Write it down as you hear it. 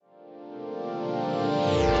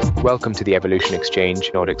Welcome to the Evolution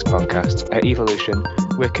Exchange Nordics podcast. At Evolution,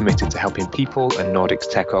 we're committed to helping people and Nordics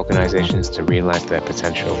tech organizations to realize their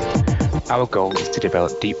potential. Our goal is to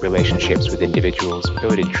develop deep relationships with individuals,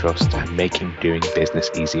 building trust and making doing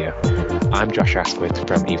business easier. I'm Josh Asquith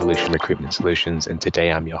from Evolution Recruitment Solutions, and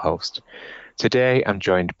today I'm your host. Today, I'm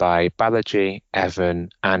joined by Balaji,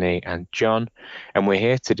 Evan, Annie, and John, and we're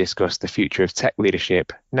here to discuss the future of tech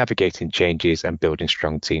leadership, navigating changes, and building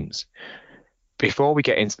strong teams. Before we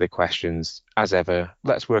get into the questions, as ever,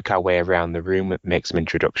 let's work our way around the room and make some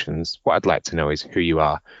introductions. What I'd like to know is who you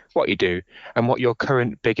are, what you do, and what your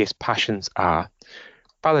current biggest passions are.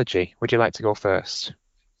 Balaji, would you like to go first?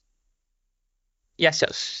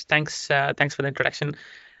 Yes. Thanks for the introduction.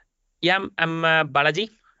 Yeah, I'm Balaji.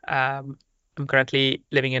 I'm currently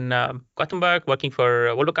living in Gothenburg, working for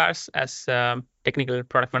Volvo Cars as technical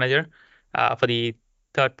product manager for the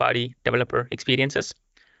third-party developer experiences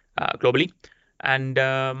globally. And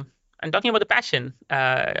talking about the passion,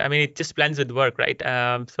 it just blends with work, right?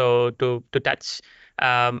 So to touch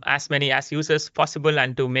as many as users possible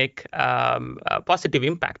and to make a positive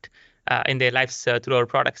impact in their lives through our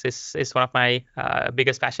products is one of my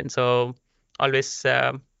biggest passions. So always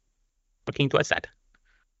working towards that.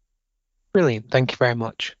 Brilliant. Thank you very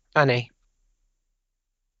much. Annie?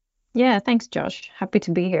 Yeah, thanks, Josh. Happy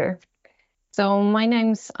to be here. So my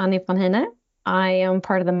name's Annie van Heijne. I am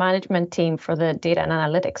part of the management team for the data and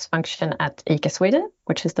analytics function at ICA Sverige,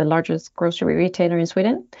 which is the largest grocery retailer in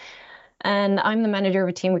Sweden. And I'm the manager of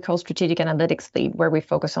a team we call Strategic Analytics Lead, where we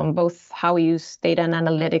focus on both how we use data and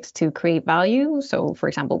analytics to create value. So, for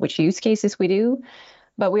example, which use cases we do.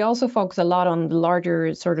 But we also focus a lot on the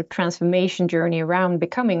larger sort of transformation journey around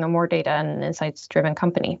becoming a more data and insights-driven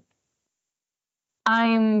company.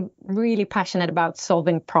 I'm really passionate about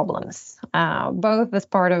solving problems, both as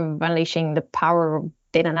part of unleashing the power of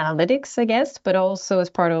data and analytics, I guess, but also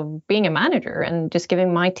as part of being a manager and just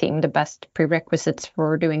giving my team the best prerequisites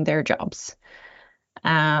for doing their jobs.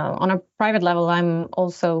 On a private level, I'm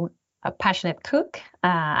also a passionate cook,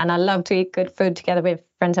 and I love to eat good food together with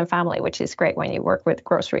friends and family, which is great when you work with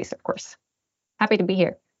groceries, of course. Happy to be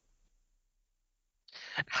here.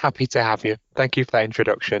 Happy to have you. Thank you for that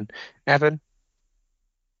introduction. Evan?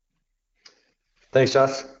 Thanks,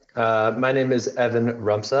 Josh. My name is Evan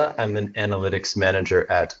Rumpza. I'm an analytics manager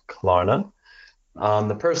at Klarna. On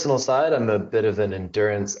the personal side, I'm a bit of an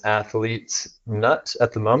endurance athlete nut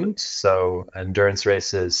at the moment. So endurance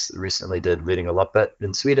races, recently did leading a loppet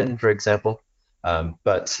in Sweden, for example.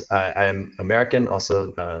 But I'm American,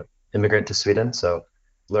 also immigrant to Sweden. So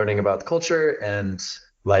learning about the culture and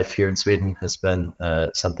life here in Sweden has been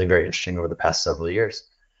something very interesting over the past several years.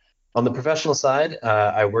 On the professional side,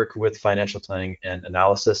 I work with financial planning and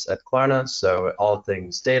analysis at Klarna. So all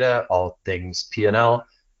things data, all things P&L,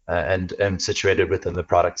 and am situated within the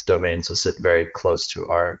product domain, so sit very close to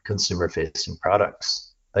our consumer-facing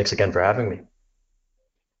products. Thanks again for having me.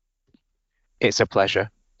 It's a pleasure.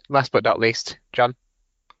 Last but not least, John.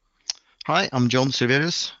 Hi, I'm John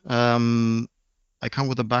Civerius. I come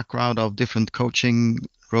with a background of different coaching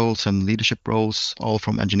roles and leadership roles, all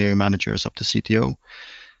from engineering managers up to CTO.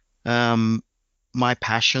 My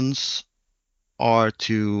passions are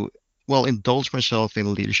to, indulge myself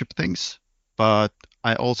in leadership things, but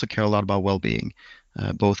I also care a lot about well-being,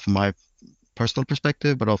 both from my personal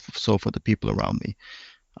perspective, but also for the people around me.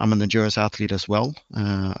 I'm an endurance athlete as well.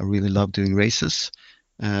 I really love doing races,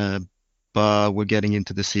 but we're getting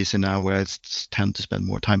into the season now where I tend to spend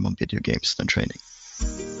more time on video games than training.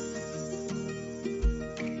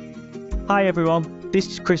 Hi everyone, this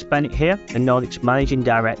is Chris Bennett here, the Nordic's Managing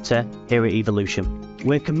Director here at Evolution.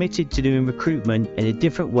 We're committed to doing recruitment in a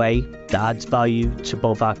different way that adds value to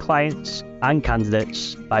both our clients and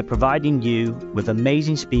candidates by providing you with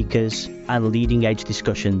amazing speakers and leading edge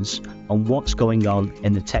discussions on what's going on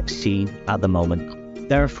in the tech scene at the moment.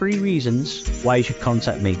 There are 3 reasons why you should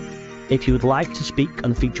contact me. If you would like to speak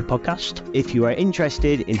on a future podcast, if you are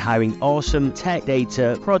interested in hiring awesome tech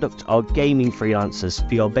data, product or gaming freelancers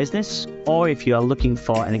for your business, or if you are looking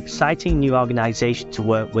for an exciting new organization to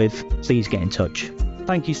work with, please get in touch.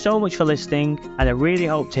 Thank you so much for listening, and I really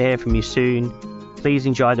hope to hear from you soon. Please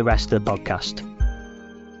enjoy the rest of the podcast.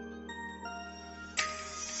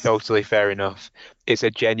 Totally fair enough. It's a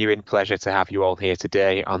genuine pleasure to have you all here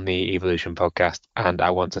today on the Evolution podcast, and I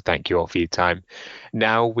want to thank you all for your time.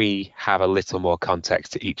 Now we have a little more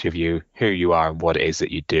context to each of you, who you are and what it is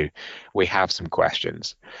that you do. We have some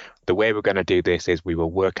questions. The way we're going to do this is we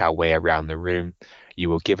will work our way around the room. You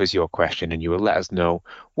will give us your question and you will let us know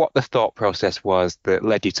what the thought process was that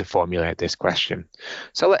led you to formulate this question.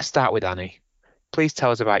 So let's start with Annie. Please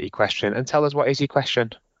tell us about your question and tell us what is your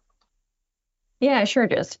question. Yeah, sure,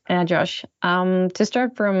 Josh. To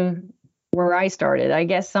start from where I started, I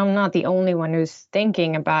guess I'm not the only one who's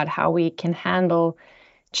thinking about how we can handle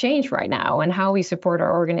change right now and how we support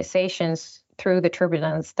our organizations through the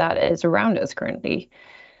turbulence that is around us currently.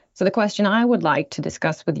 So the question I would like to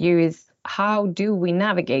discuss with you is, how do we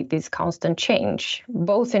navigate this constant change,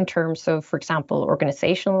 both in terms of, for example,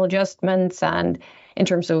 organizational adjustments and in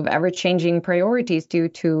terms of ever-changing priorities due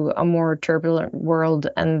to a more turbulent world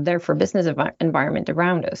and therefore business environment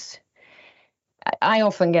around us? I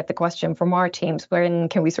often get the question from our teams, when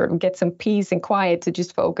can we sort of get some peace and quiet to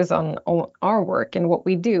just focus on our work and what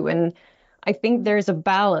we do? And I think there's a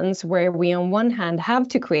balance where we, on one hand, have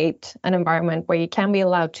to create an environment where you can be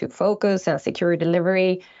allowed to focus and secure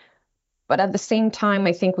delivery. But at the same time,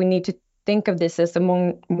 I think we need to think of this as a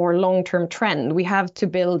more long-term trend. We have to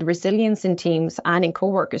build resilience in teams and in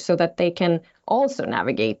coworkers so that they can also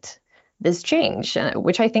navigate this change,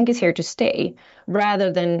 which I think is here to stay, rather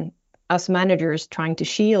than us managers trying to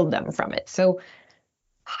shield them from it. So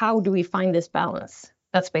how do we find this balance?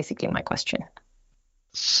 That's basically my question.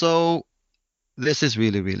 So this is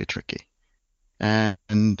really, really tricky.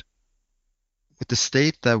 And with the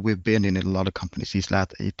state that we've been in a lot of companies these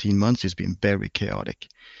last 18 months, it's been very chaotic.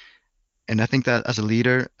 And I think that as a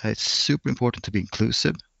leader, it's super important to be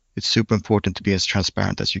inclusive. It's super important to be as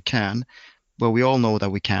transparent as you can, but we all know that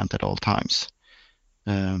we can't at all times.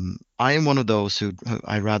 I am one of those who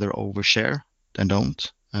I rather overshare than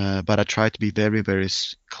don't, but I try to be very, very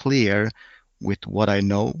clear with what I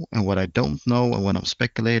know and what I don't know, and when I'm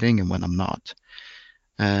speculating and when I'm not.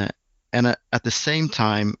 And at the same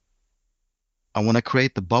time, I want to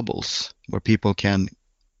create the bubbles where people can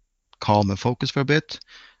calm and focus for a bit.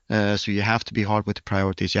 So you have to be hard with the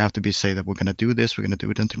priorities. You have to say that we're going to do this, we're going to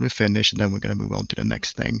do it until we finish, and then we're going to move on to the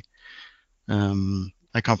next thing.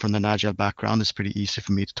 I come from an agile background. It's pretty easy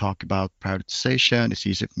for me to talk about prioritization. It's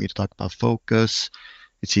easy for me to talk about focus.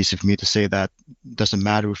 It's easy for me to say that it doesn't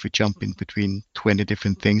matter if we jump in between 20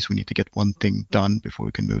 different things. We need to get one thing done before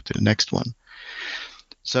we can move to the next one.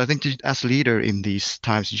 So I think as a leader in these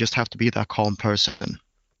times, you just have to be that calm person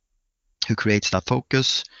who creates that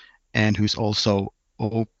focus and who's also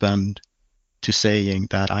open to saying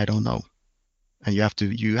that I don't know. And you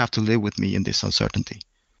have to live with me in this uncertainty.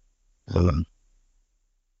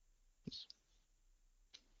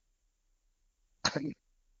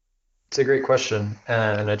 It's a great question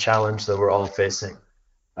and a challenge that we're all facing.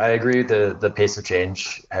 I agree the pace of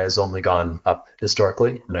change has only gone up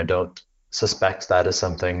historically, and I don't suspect that is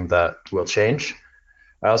something that will change.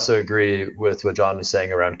 I also agree with what John was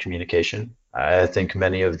saying around communication. I think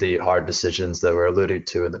many of the hard decisions that were alluded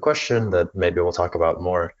to in the question that maybe we'll talk about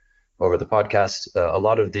more over the podcast, a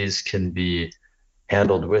lot of these can be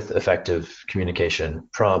handled with effective communication,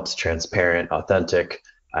 prompt, transparent, authentic.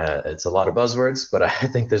 It's a lot of buzzwords, but I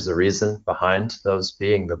think there's a reason behind those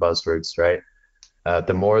being the buzzwords, right?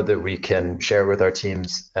 The more that we can share with our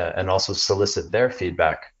teams and also solicit their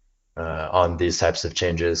feedback on these types of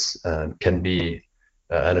changes can be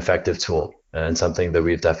an effective tool and something that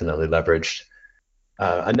we've definitely leveraged.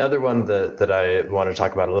 Another one that I want to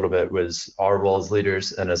talk about a little bit was our role as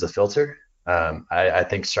leaders and as a filter. I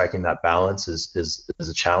think striking that balance is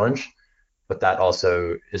a challenge, but that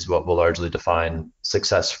also is what will largely define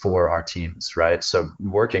success for our teams, right? So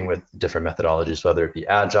working with different methodologies, whether it be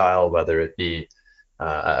agile, whether it be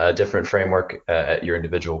a different framework at your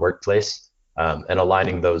individual workplace, and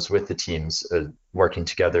aligning those with the teams, working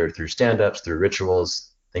together through stand-ups, through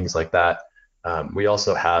rituals, things like that. We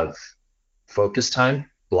also have focus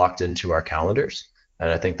time blocked into our calendars.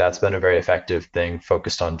 And I think that's been a very effective thing,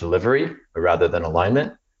 focused on delivery rather than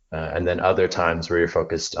alignment. And then other times where you're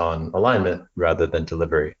focused on alignment rather than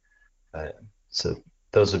delivery. So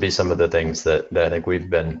those would be some of the things that I think we've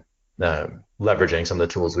been leveraging, some of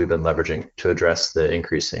the tools we've been leveraging to address the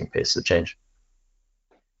increasing pace of change.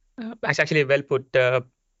 That's actually well put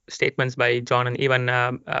statements by John and Evan.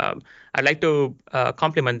 I'd like to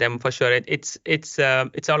compliment them for sure. It's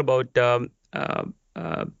all about,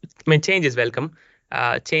 change is welcome.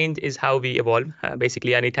 Change is how we evolve,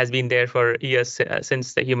 basically, and it has been there for years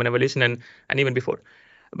since the human evolution and even before.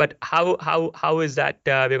 But how is that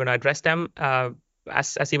we're going to address them?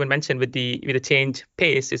 As Evan mentioned, with the change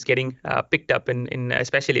pace is getting picked up in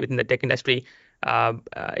especially within the tech industry.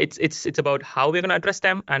 It's about how we're going to address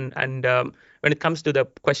them, and when it comes to the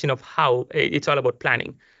question of how, it's all about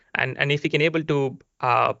planning. And if we can able to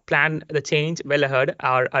plan the change well ahead,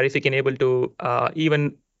 or if we can able to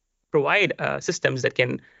even provide systems that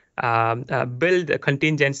can build a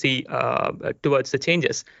contingency towards the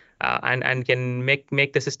changes and can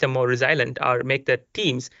make the system more resilient, or make the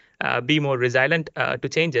teams be more resilient to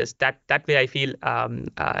changes. That way, I feel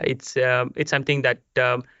it's something that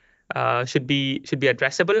should be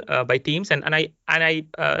addressable by teams. And I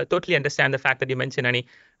totally understand the fact that you mentioned, Annie,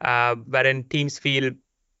 wherein teams feel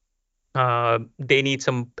they need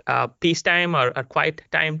some peace time or quiet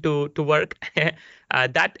time to work.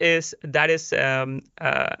 That is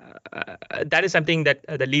something that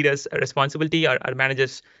the leader's responsibility or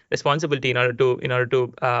managers' responsibility in order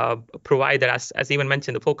to provide that. As even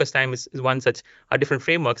mentioned, the focus time is one such. Different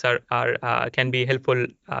frameworks can be helpful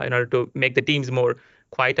in order to make the teams more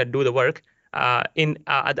quiet and do the work. On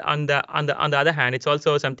the other hand, it's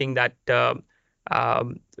also something that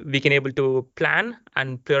we can able to plan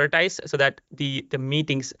and prioritize so that the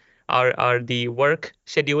meetings or the work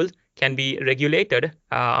schedule can be regulated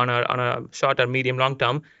on a short or medium long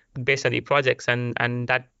term based on the projects, and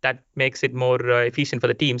that makes it more efficient for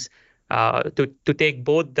the teams to take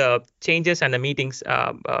both the changes and the meetings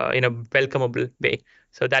in a welcomeable way.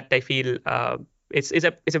 So that I feel it's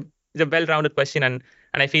a well-rounded question, and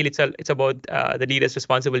I feel it's about the leader's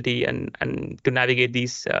responsibility and to navigate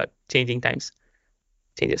these changing times.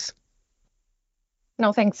 Changes.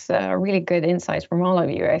 No, thanks. Really good insights from all of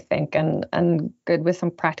you, I think, and good with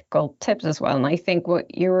some practical tips as well. And I think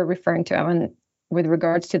what you were referring to, Evan, with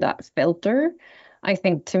regards to that filter, I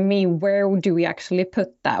think to me, where do we actually put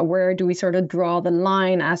that? Where do we sort of draw the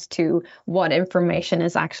line as to what information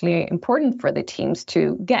is actually important for the teams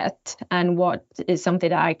to get and what is something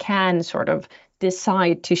that I can sort of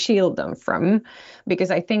decide to shield them from?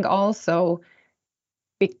 Because I think also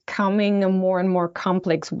becoming a more and more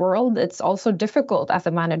complex world, it's also difficult as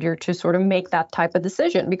a manager to sort of make that type of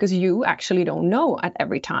decision because you actually don't know at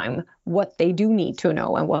every time what they do need to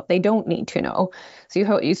know and what they don't need to know. So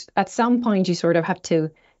you at some point you sort of have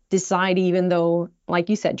to decide, even though, like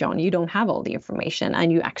you said, John, you don't have all the information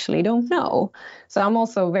and you actually don't know. So I'm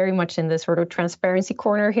also very much in this sort of transparency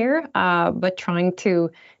corner here, but trying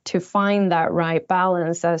to find that right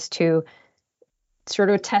balance as to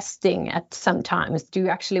sort of testing at sometimes, do you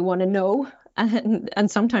actually want to know?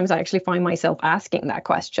 And sometimes I actually find myself asking that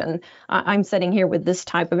question. I'm sitting here with this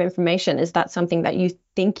type of information. Is that something that you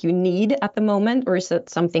think you need at the moment? Or is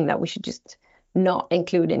it something that we should just not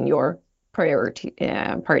include in your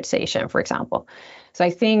prioritization, for example? So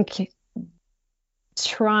I think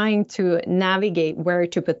trying to navigate where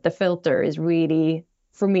to put the filter is really,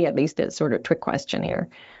 for me at least, a sort of trick question here.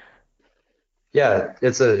 Yeah,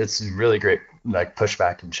 it's a really great like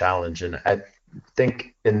pushback and challenge. And I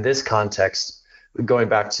think in this context, going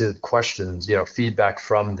back to questions, feedback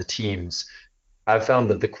from the teams, I've found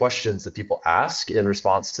that the questions that people ask in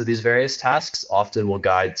response to these various tasks often will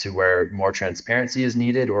guide to where more transparency is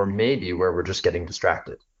needed, or maybe where we're just getting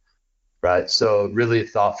distracted, right? So really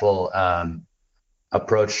thoughtful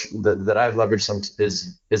approach that I've leveraged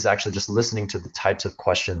is actually just listening to the types of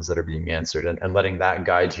questions that are being answered and letting that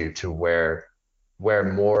guide you to where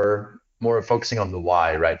more focusing on the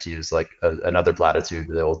why, right? To use like another platitude,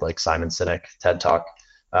 the old like Simon Sinek TED Talk.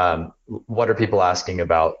 What are people asking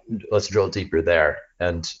about? Let's drill deeper there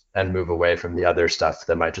and move away from the other stuff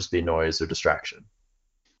that might just be noise or distraction.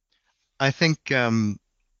 I think the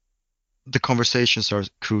conversations are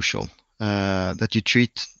crucial, that you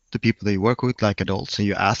treat the people that you work with like adults and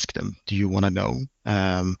you ask them, do you want to know?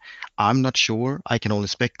 I'm not sure. I can only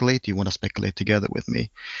speculate. Do you want to speculate together with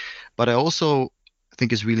me? But I also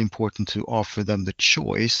think it's really important to offer them the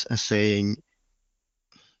choice and saying,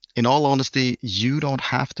 in all honesty, you don't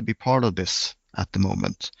have to be part of this at the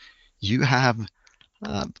moment. You have,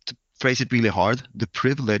 to phrase it really hard, the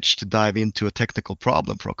privilege to dive into a technical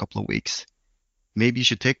problem for a couple of weeks. Maybe you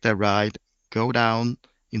should take that ride, go down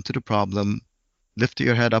into the problem, lift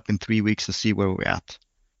your head up in 3 weeks and see where we're at.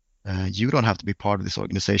 You don't have to be part of this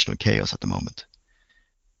organizational chaos at the moment.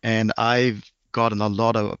 And I've gotten a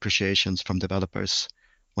lot of appreciations from developers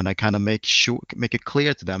when I kind of make it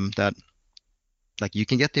clear to them that like you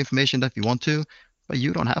can get the information that you want to, but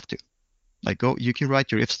you don't have to. Like you can write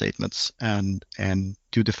your if statements and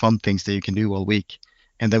do the fun things that you can do all week,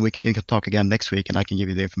 and then we can talk again next week, and I can give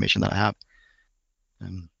you the information that I have.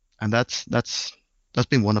 And that's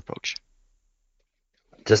been one approach.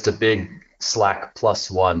 Just a big Slack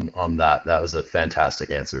 +1 on that. That was a fantastic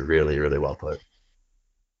answer. Really, really well put.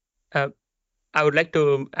 I would like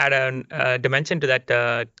to add a dimension to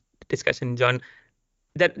that discussion, John.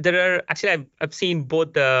 That there are actually I've seen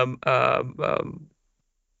both the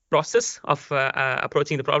process of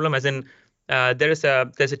approaching the problem, as in there's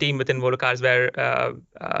a team within Volvo Cars where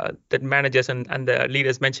the managers and the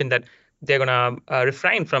leaders mentioned that they're gonna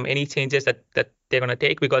refrain from any changes that they're gonna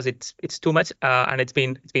take because it's too much and it's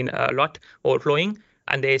been a lot overflowing.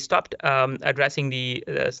 and they stopped addressing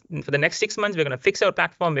for the next 6 months, we're going to fix our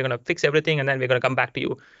platform, we're going to fix everything, and then we're going to come back to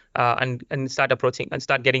you and start approaching and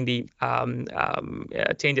start getting the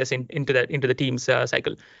changes into the team's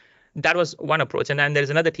cycle. That was one approach, and then there's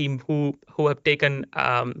another team who have taken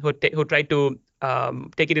who tried to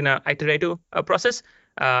take it in an iterative process,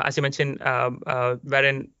 as you mentioned,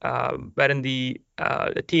 wherein the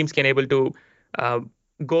teams can able to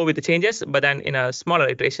go with the changes, but then in a smaller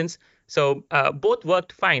iterations. So both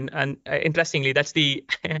worked fine, and interestingly, that's the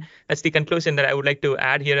that's the conclusion that I would like to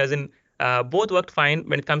add here, as in both worked fine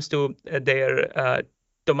when it comes to their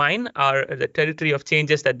domain or the territory of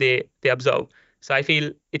changes that they observe. So I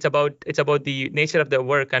feel it's about the nature of the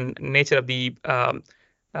work and nature of the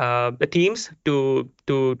teams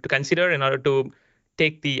to consider in order to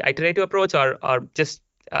take the iterative approach or just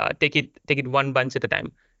take it one bunch at a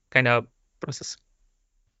time kind of process.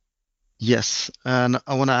 Yes, and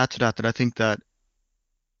I want to add to that I think that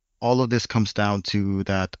all of this comes down to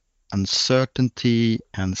that uncertainty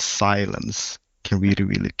and silence can really,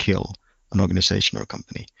 really kill an organization or a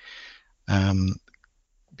company.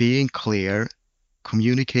 Being clear,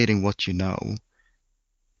 communicating what you know,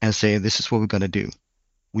 and saying this is what we're going to do.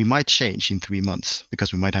 We might change in 3 months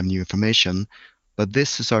because we might have new information, but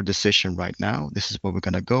this is our decision right now. This is what we're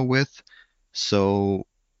going to go with. So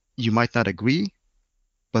you might not agree,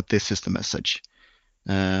 but this is the message.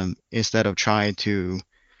 Instead of trying to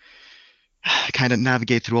kind of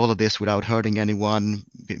navigate through all of this without hurting anyone,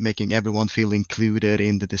 making everyone feel included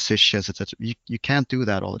in the decisions, etc. You can't do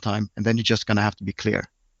that all the time. And then you're just going to have to be clear.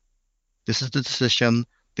 This is the decision.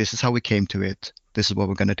 This is how we came to it. This is what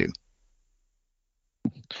we're going to do.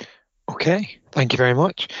 Okay, thank you very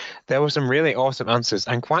much. There were some really awesome answers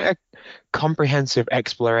and quite a comprehensive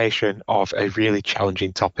exploration of a really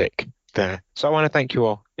challenging topic there. So I want to thank you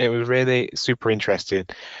all. It was really super interesting.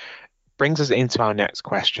 Brings us into our next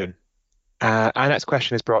question. Our next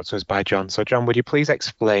question is brought to us by John. So John, would you please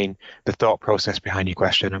explain the thought process behind your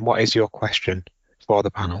question, and what is your question for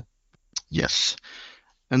the panel? Yes.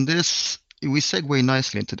 And this, we segue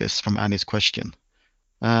nicely into this from Annie's question.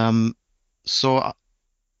 So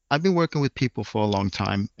I've been working with people for a long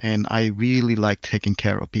time, and I really like taking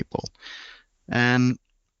care of people. And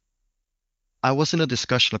I was in a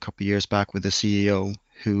discussion a couple of years back with the CEO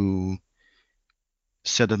who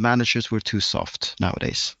said that managers were too soft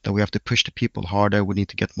nowadays, that we have to push the people harder, we need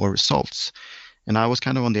to get more results. And I was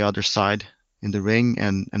kind of on the other side in the ring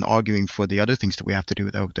and arguing for the other things that we have to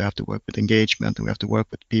do, that we have to work with engagement, and we have to work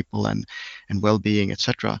with people and well-being,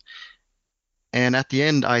 etc. And at the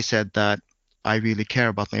end, I said that I really care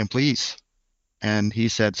about my employees. And he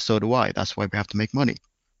said, so do I. That's why we have to make money.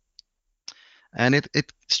 And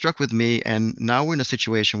it struck with me. And now we're in a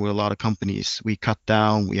situation where a lot of companies, we cut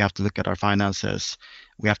down, we have to look at our finances,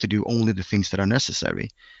 we have to do only the things that are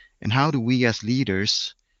necessary. And how do we as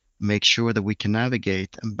leaders make sure that we can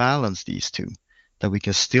navigate and balance these two, that we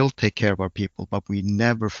can still take care of our people, but we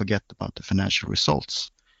never forget about the financial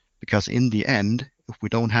results? Because in the end, if we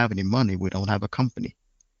don't have any money, we don't have a company.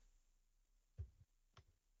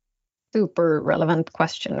 Super relevant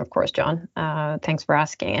question, of course, John. Thanks for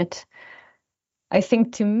asking it. I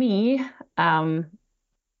think to me,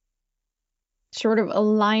 sort of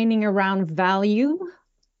aligning around value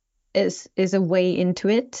is a way into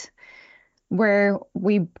it, where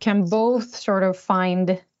we can both sort of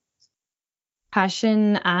find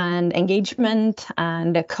passion and engagement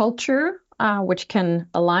and a culture which can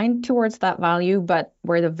align towards that value, but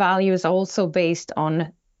where the value is also based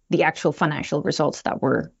on the actual financial results that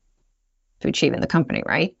we're to achieve in the company,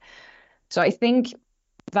 right? So I think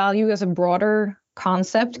value as a broader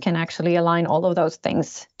concept can actually align all of those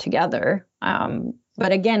things together.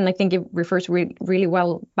 But again, I think it refers really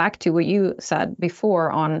well back to what you said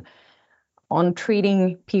before on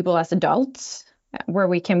treating people as adults, where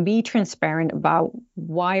we can be transparent about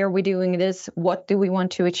why are we doing this, what do we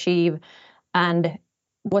want to achieve, and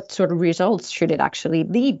what sort of results should it actually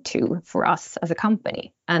lead to for us as a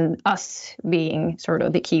company, and us being sort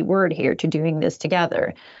of the key word here to doing this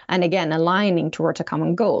together. And again, aligning towards a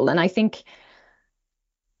common goal. And I think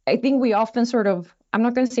we often sort of, I'm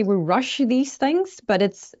not going to say we rush these things, but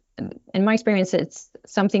it's, in my experience, it's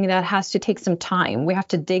something that has to take some time. We have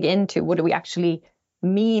to dig into what do we actually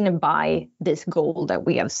mean by this goal that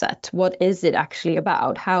we have set? What is it actually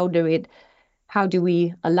about? How do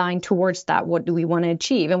we align towards that? What do we want to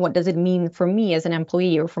achieve? And what does it mean for me as an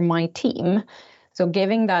employee or for my team? So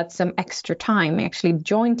giving that some extra time, actually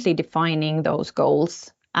jointly defining those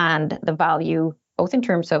goals and the value, both in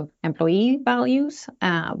terms of employee values,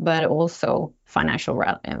 but also financial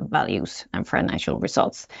values and financial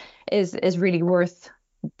results, is really worth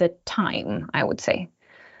the time, I would say.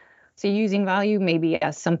 So using value maybe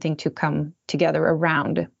as something to come together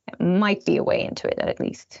around might be a way into it at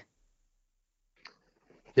least.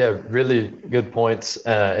 Yeah, really good points.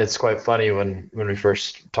 It's quite funny when we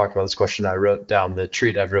first talked about this question, I wrote down that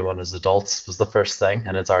treat everyone as adults was the first thing,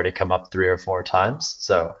 and it's already come up 3 or 4 times.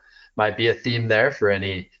 So might be a theme there for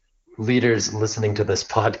any leaders listening to this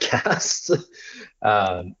podcast.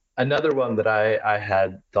 Another one that I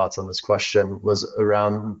had thoughts on this question was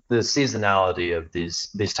around the seasonality of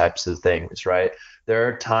these types of things, right? There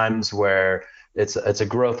are times where it's a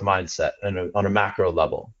growth mindset and on a macro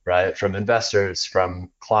level, right? From investors,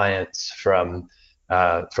 from clients, from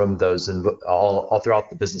those all throughout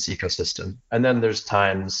the business ecosystem. And then there's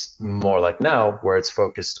times more like now where it's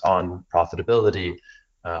focused on profitability,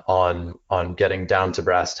 on getting down to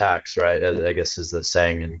brass tacks, right? I guess is the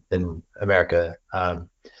saying in America.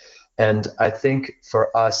 And I think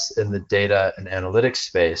for us in the data and analytics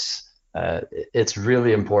space, it's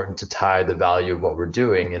really important to tie the value of what we're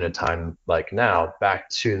doing in a time like now back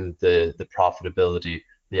to the profitability,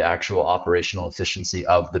 the actual operational efficiency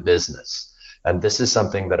of the business. And this is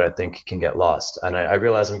something that I think can get lost. And I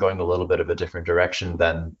realize I'm going a little bit of a different direction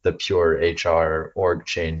than the pure HR org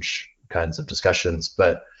change kinds of discussions,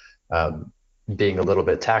 but being a little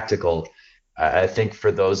bit tactical, I think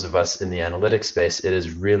for those of us in the analytics space, it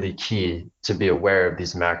is really key to be aware of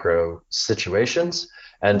these macro situations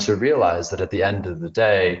and to realize that at the end of the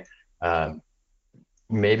day,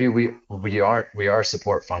 maybe we are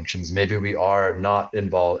support functions. Maybe we are not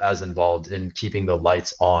involved in keeping the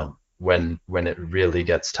lights on when it really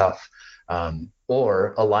gets tough,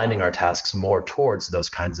 or aligning our tasks more towards those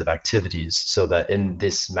kinds of activities, so that in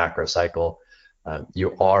this macro cycle,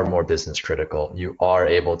 you are more business critical. You are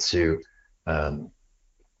able to to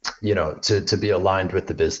be aligned with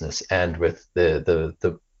the business and with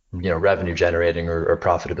the revenue generating or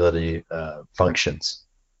profitability functions.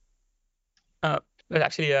 Well,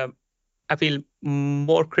 actually, I feel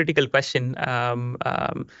more critical question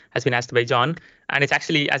has been asked by John, and it's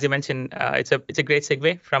actually, as you mentioned, it's a great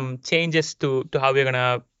segue from changes to how we're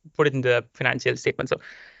gonna put it in the financial statement. So,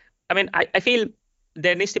 I mean, I feel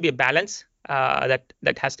there needs to be a balance that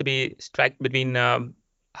has to be struck between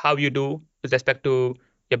how you do with respect to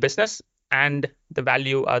your business and the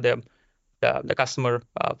value or the customer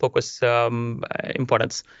focus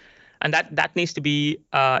importance. And that needs to be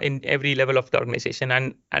in every level of the organization.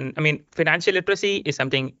 And I mean, financial literacy is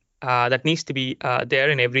something that needs to be there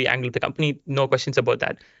in every angle of the company. No questions about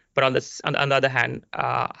that. But on the other hand,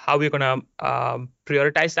 how we're going to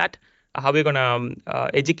prioritize that, how we're going to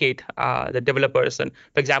educate the developers. And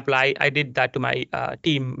for example, I did that to my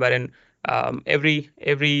team, wherein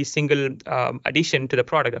every single addition to the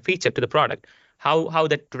product, a feature to the product, how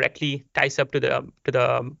that directly ties up to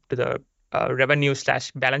the revenue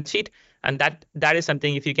 / balance sheet. And that is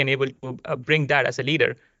something, if you can able to bring that as a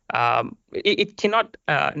leader, it cannot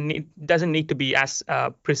doesn't need to be as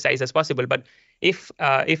precise as possible. But if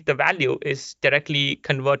the value is directly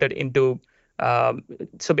converted into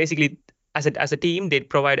so basically as a team, they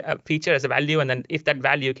provide a feature as a value, and then if that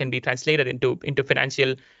value can be translated into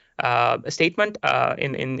financial statement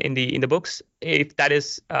in the books, if that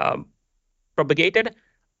is propagated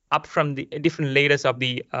up from the different layers of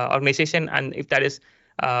the organization, and if that is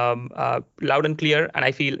loud and clear, and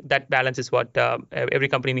I feel that balance is what every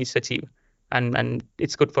company needs to achieve, and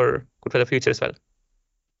it's good for the future as well.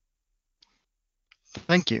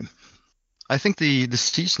 Thank you. I think the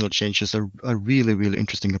seasonal changes are a really, really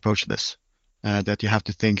interesting approach to this, that you have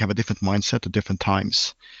to have a different mindset at different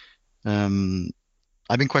times.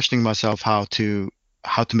 I've been questioning myself how to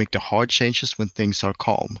make the hard changes when things are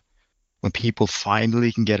calm. When people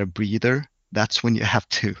finally can get a breather, that's when you have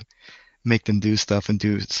to make them do stuff and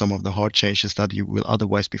do some of the hard changes that you will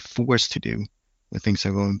otherwise be forced to do when things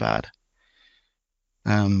are going bad.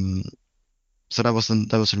 So that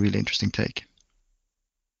was a really interesting take.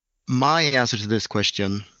 My answer to this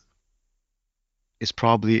question is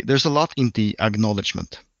probably, there's a lot in the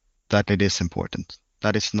acknowledgement that it is important.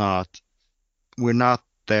 We're not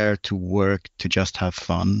there to work to just have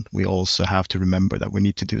fun. We also have to remember that we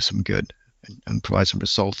need to do some good and provide some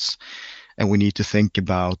results. And we need to think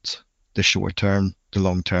about the short term, the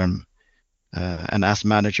long term. And as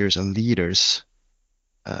managers and leaders,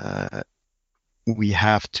 we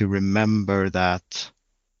have to remember that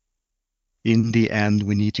in the end,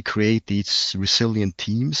 we need to create these resilient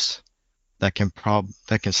teams that can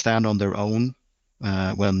stand on their own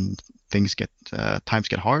when times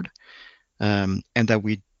get hard. And that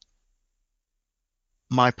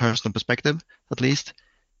my personal perspective, at least,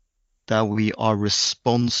 that we are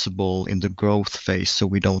responsible in the growth phase so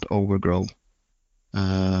we don't overgrow.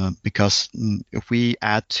 because if we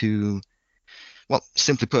add to, well,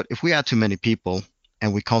 simply put, if we add too many people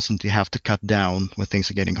and we constantly have to cut down when things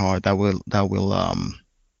are getting hard, that will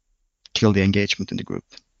kill the engagement in the group.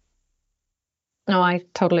 No, I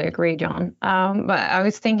totally agree, John. But I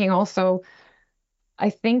was thinking also, I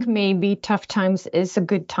think maybe tough times is a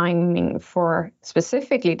good timing for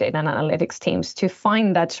specifically data and analytics teams to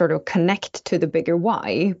find that sort of connect to the bigger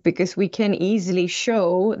why, because we can easily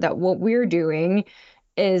show that what we're doing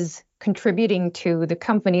is contributing to the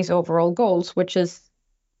company's overall goals, which is,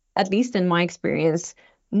 at least in my experience,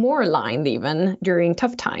 more aligned even during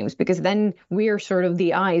tough times, because then we're sort of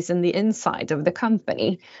the eyes and the inside of the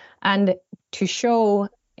company. And to show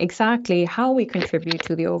exactly how we contribute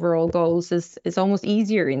to the overall goals is almost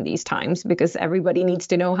easier in these times, because everybody needs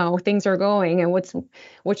to know how things are going and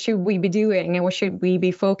what should we be doing and what should we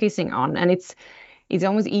be focusing on. And it's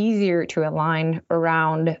almost easier to align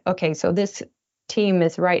around, okay, so this team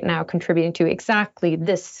is right now contributing to exactly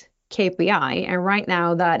this KPI, and right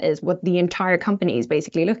now that is what the entire company is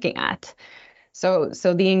basically looking at. So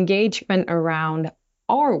the engagement around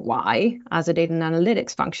our why as a data and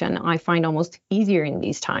analytics function, I find almost easier in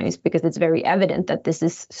these times, because it's very evident that this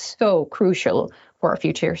is so crucial for our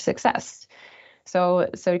future success. So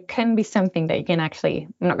it can be something that you can actually,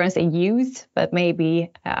 I'm not going to say use, but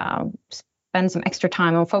maybe spend some extra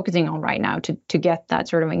time on focusing on right now to get that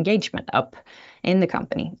sort of engagement up in the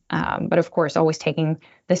company. But of course, always taking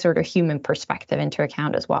this sort of human perspective into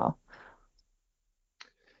account as well.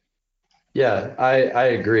 Yeah, I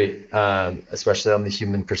agree, especially on the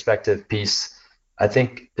human perspective piece. I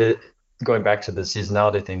think going back to the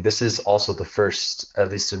seasonality thing, this is also the first, at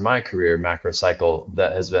least in my career, macro cycle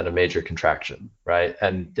that has been a major contraction, right?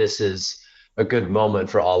 And this is a good moment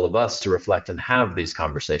for all of us to reflect and have these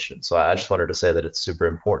conversations. So I just wanted to say that it's super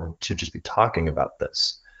important to just be talking about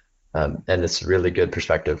this. And it's a really good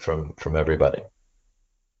perspective from everybody.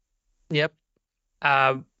 Yep.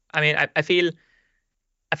 I mean, I feel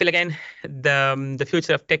again the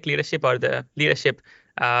future of tech leadership, or the leadership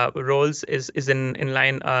roles, is in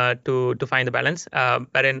line to find the balance.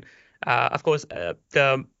 But in of course,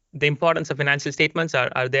 the importance of financial statements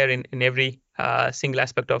are there in every single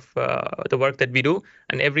aspect of the work that we do,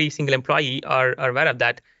 and every single employee are aware of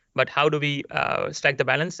that. But how do we strike the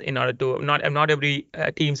balance in order to not every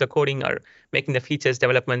teams are coding or making the features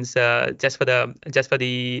developments just for the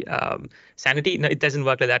sanity? No, it doesn't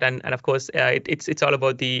work like that. And of course, it's all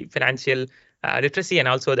about the financial literacy, and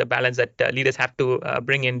also the balance that leaders have to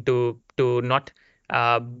bring in to not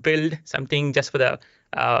build something just for the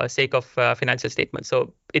sake of financial statements.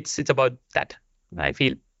 So it's about that, I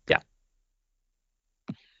feel. Yeah.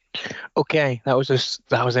 Okay, that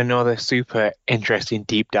was another super interesting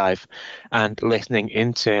deep dive. And listening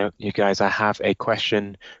into you guys, I have a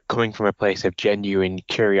question coming from a place of genuine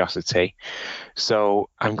curiosity. So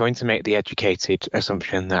I'm going to make the educated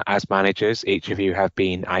assumption that as managers, each of you have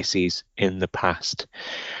been ICs in the past.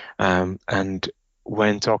 And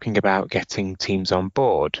when talking about getting teams on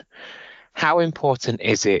board, how important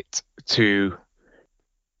is it to,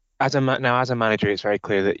 as a manager, it's very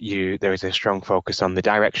clear that there is a strong focus on the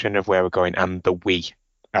direction of where we're going and the we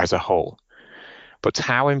as a whole. But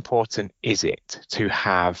how important is it to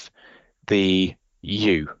have the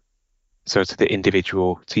you? So to the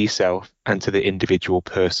individual, to yourself, and to the individual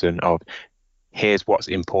person of, here's what's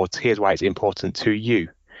important, here's why it's important to you,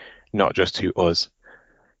 not just to us.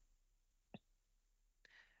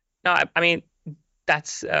 No, I mean,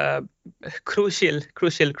 that's crucial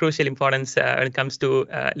importance when it comes to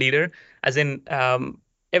leader, as in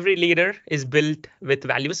every leader is built with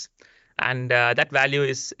values, and that value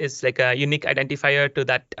is like a unique identifier to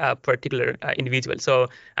that particular individual. So,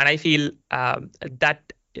 and I feel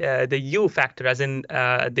that the you factor, as in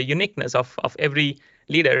the uniqueness of every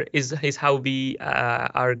leader, is how we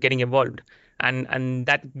are getting involved. And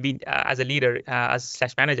that we as a leader, as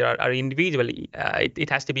 / manager, or individually, it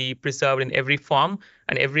has to be preserved in every form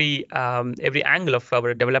and every angle of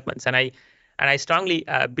our developments. And I strongly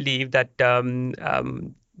believe that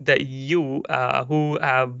the you who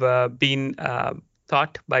have been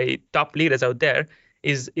taught by top leaders out there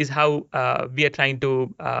is how we are trying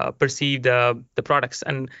to perceive the products,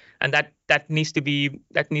 and that needs to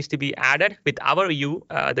be added with our you,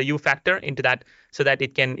 the you factor into that, so that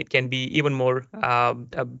it can be even more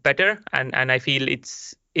better. And I feel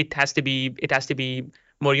it has to be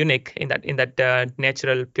more unique in that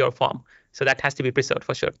natural pure form. So that has to be preserved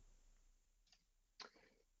for sure.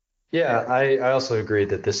 Yeah, I also agree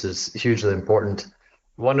that this is hugely important.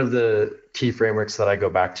 one of the key frameworks that I go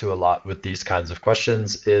back to a lot with these kinds of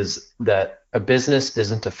questions is that a business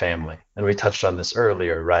isn't a family. And we touched on this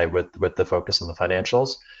earlier, right, with the focus on the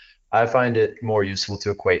financials. I find it more useful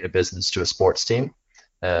to equate a business to a sports team.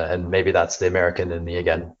 And maybe that's the American in me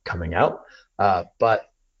again coming out. But,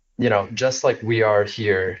 just like we are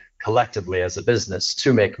here collectively as a business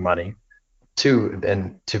to make money, to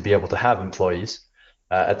be able to have employees,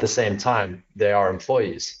 at the same time, they are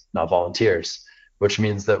employees, not volunteers, which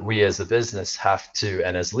means that we as a business have to,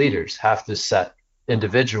 and as leaders, have to set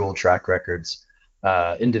individual tracks,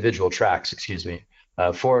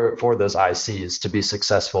 for those ICs to be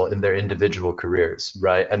successful in their individual careers,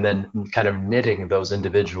 right? And then kind of knitting those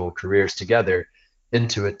individual careers together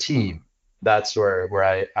into a team. That's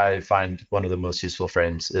where I find one of the most useful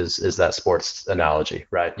frames is that sports analogy,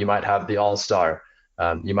 right? You might have the all-star.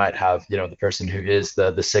 You might have, the person who is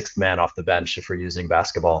the sixth man off the bench, if we're using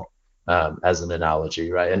basketball as an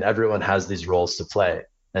analogy, right? And everyone has these roles to play,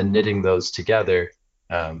 and knitting those together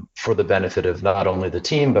for the benefit of not only the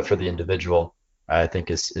team, but for the individual, I think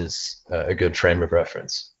is a good frame of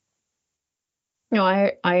reference. No,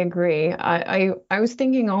 I agree. I was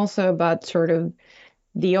thinking also about sort of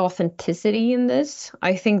the authenticity in this.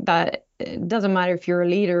 I think that it doesn't matter if you're a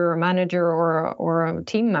leader or a manager or a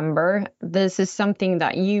team member. This is something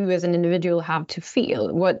that you as an individual have to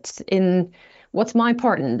feel. What's my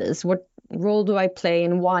part in this? What role do I play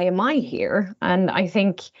and why am I here? And I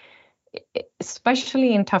think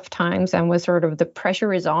especially in tough times and when sort of the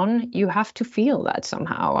pressure is on, you have to feel that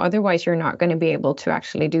somehow. Otherwise, you're not going to be able to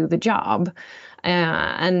actually do the job.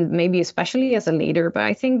 And maybe especially as a leader. But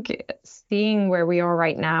I think seeing where we are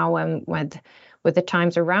right now and with the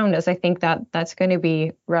times around us, I think that's going to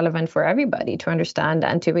be relevant for everybody to understand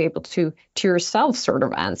and to be able to yourself sort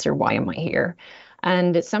of answer, why am I here?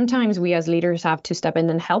 And sometimes we as leaders have to step in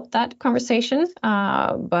and help that conversation.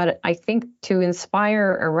 But I think to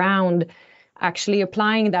inspire around actually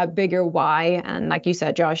applying that bigger why, and like you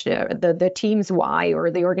said, Josh, the team's why or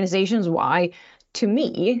the organization's why, to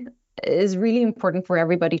me, is really important for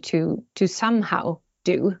everybody to somehow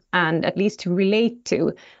do, and at least to relate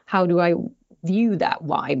to how do I view that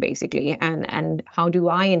why, basically, and how do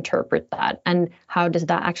I interpret that, and how does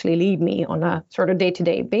that actually lead me on a sort of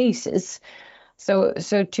day-to-day basis. So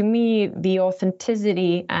to me, the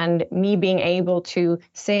authenticity and me being able to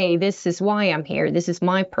say, this is why I'm here, this is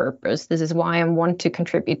my purpose, this is why I want to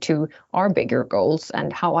contribute to our bigger goals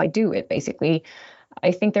and how I do it, basically.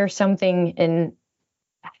 I think there's something in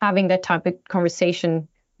having that type of conversation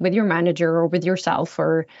with your manager or with yourself,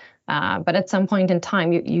 but at some point in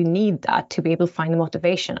time, you need that to be able to find the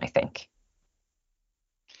motivation, I think.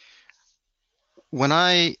 When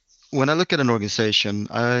I look at an organization,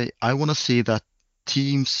 I want to see that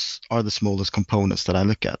teams are the smallest components that I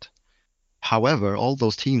look at. However, all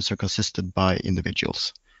those teams are consisted by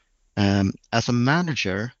individuals. As a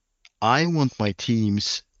manager, I want my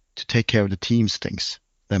teams to take care of the team's things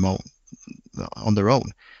on their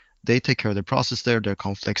own. They take care of their process their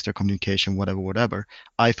conflicts, their communication, whatever.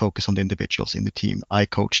 I focus on the individuals in the team. I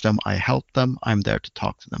coach them, I help them, I'm there to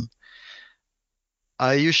talk to them.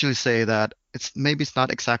 I usually say that it's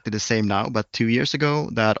not exactly the same now, but 2 years ago,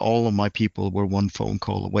 that all of my people were one phone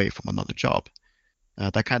call away from another job.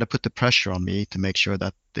 That kind of put the pressure on me to make sure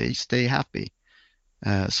that they stay happy.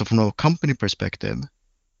 So from a company perspective,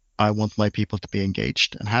 I want my people to be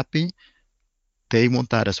engaged and happy. They want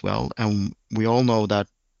that as well. And we all know that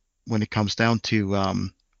when it comes down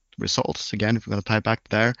to results, again, if we're going to tie back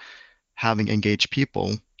there, having engaged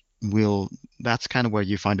people that's kind of where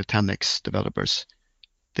you find the 10x developers.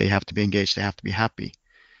 They have to be engaged, they have to be happy.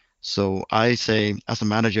 So I say, as a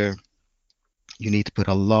manager, you need to put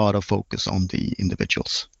a lot of focus on the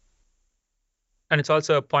individuals. And it's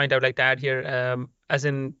also a point I would like to add here, as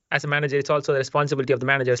a manager, it's also the responsibility of the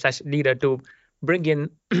manager/leader to bring in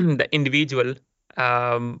the individual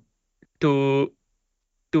to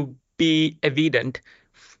be evident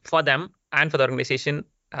for them and for the organization,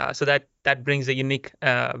 so that brings a unique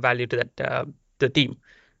value to the team,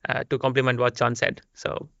 to complement what John said.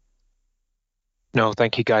 So. No,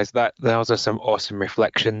 thank you guys. Those are some awesome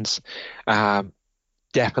reflections.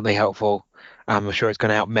 Definitely helpful. I'm sure it's going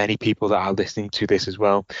to help many people that are listening to this as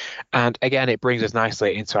well. And again, it brings us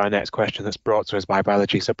nicely into our next question that's brought to us by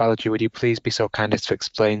Balaji. So Balaji, would you please be so kind as to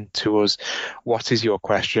explain to us what is your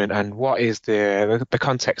question and what is the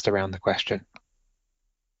context around the question?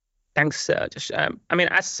 Thanks, Josh.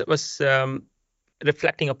 As I was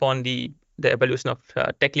reflecting upon the evolution of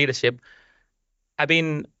tech leadership, I've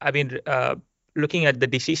been looking at the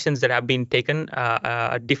decisions that have been taken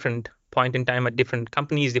at different point in time at different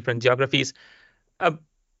companies, different geographies.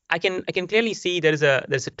 I can clearly see there's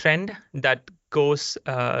a trend that goes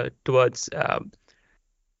towards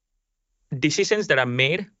decisions that are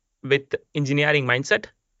made with engineering mindset,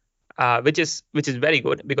 which is very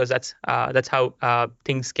good, because that's how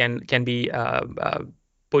things can be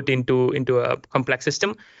put into a complex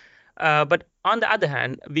system. But on the other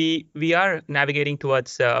hand, we are navigating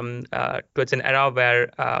towards an era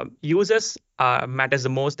where users matters the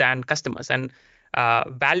most than customers, and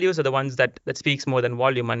values are the ones that speaks more than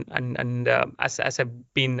volume. And as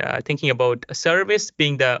I've been thinking about a service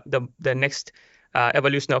being the next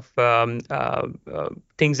evolution of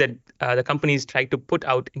things that the companies try to put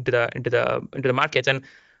out into the markets, and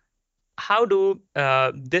how do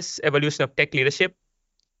this evolution of tech leadership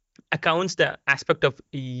accounts the aspect of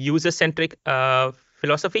user-centric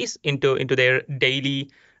philosophies into their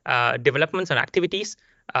daily developments and activities,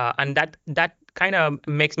 and that kind of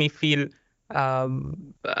makes me feel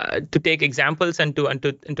to take examples and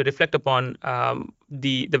to reflect upon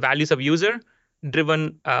the values of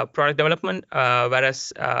user-driven product development,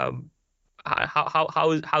 whereas how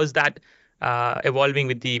is that evolving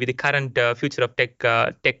with the current future of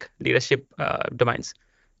tech leadership domains?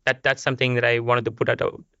 That's something that I wanted to put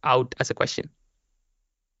out as a question.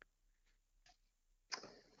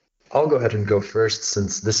 I'll go ahead and go first,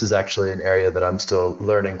 since this is actually an area that I'm still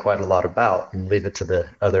learning quite a lot about, and leave it to the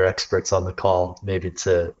other experts on the call maybe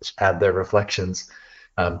to add their reflections.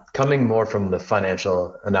 Coming more from the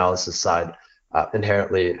financial analysis side,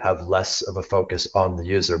 inherently have less of a focus on the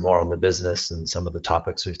user, more on the business and some of the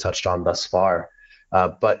topics we've touched on thus far.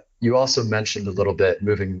 But you also mentioned a little bit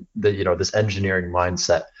moving this engineering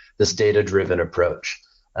mindset, this data-driven approach.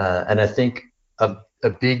 And I think a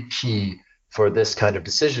big key for this kind of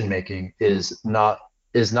decision making is not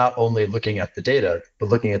only looking at the data, but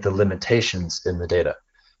looking at the limitations in the data.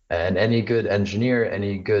 And any good engineer,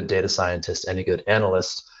 any good data scientist, any good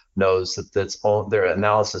analyst knows that their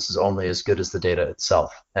analysis is only as good as the data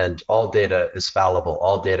itself. And all data is fallible.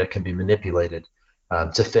 All data can be manipulated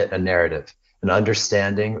to fit a narrative. And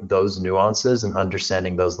understanding those nuances and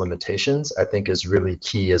understanding those limitations, I think, is really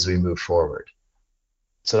key as we move forward.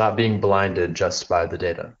 So not being blinded just by the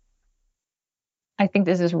data. I think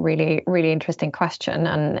this is really, really interesting question,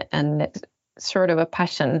 and it's sort of a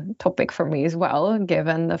passion topic for me as well,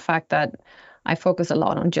 given the fact that I focus a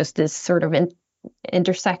lot on just this sort of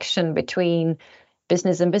intersection between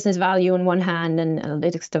business and business value on one hand and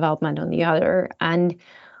analytics development on the other. And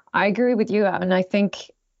I agree with you, and I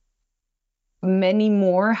think many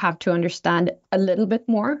more have to understand a little bit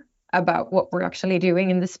more about what we're actually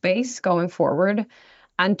doing in the space going forward.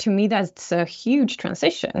 And to me, that's a huge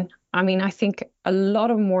transition. I mean, I think a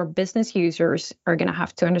lot of more business users are going to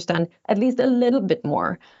have to understand at least a little bit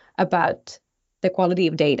more about the quality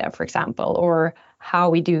of data, for example, or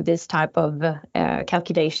how we do this type of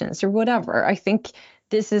calculations or whatever. I think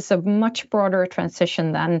this is a much broader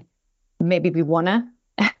transition than maybe we want to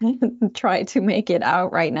try to make it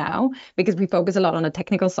out right now, because we focus a lot on the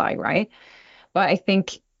technical side, right? But I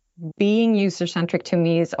think being user-centric to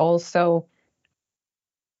me is also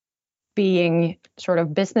being sort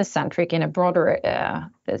of business-centric in a broader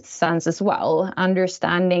sense as well,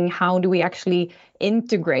 understanding how do we actually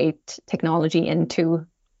integrate technology into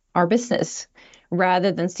our business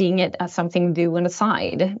rather than seeing it as something to do on the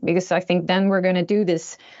side, because I think then we're going to do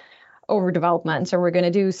this overdevelopment, or we're going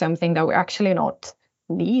to do something that we're actually not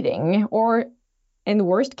needing, or in the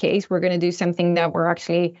worst case, we're going to do something that we're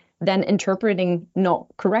actually then interpreting not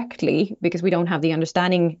correctly because we don't have the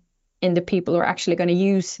understanding in the people who are actually going to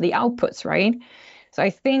use the outputs, right? So I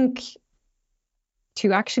think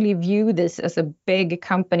to actually view this as a big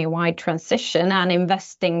company-wide transition and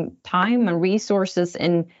investing time and resources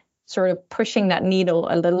in sort of pushing that needle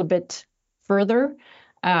a little bit further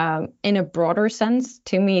in a broader sense,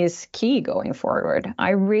 to me, is key going forward.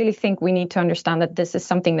 I really think we need to understand that this is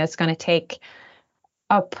something that's going to take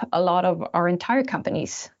up a lot of our entire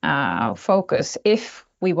company's focus if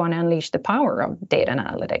we want to unleash the power of data and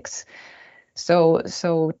analytics.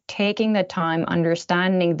 So taking the time,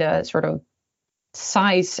 understanding the sort of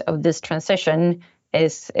size of this transition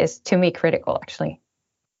is to me critical, actually.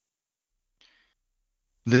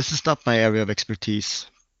 This is not my area of expertise,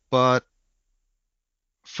 but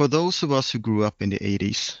for those of us who grew up in the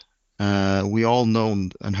 80s, we all know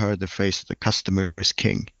and heard the phrase, the customer is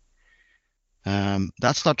king.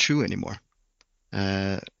 That's not true anymore.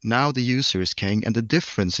 Now the user is king, and the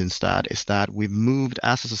difference in that is that we've moved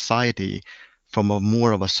as a society from a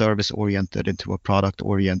more of a service-oriented into a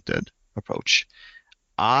product-oriented approach.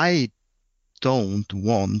 I don't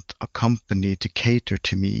want a company to cater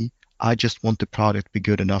to me. I just want the product to be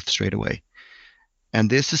good enough straight away. And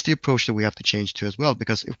this is the approach that we have to change to as well,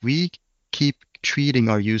 because if we keep treating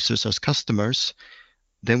our users as customers,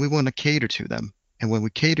 then we want to cater to them. And when we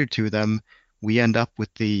cater to them, we end up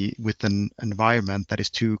with an environment that is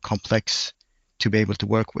too complex to be able to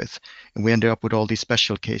work with. And we end up with all these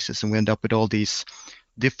special cases, and we end up with all these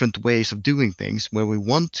different ways of doing things. Where we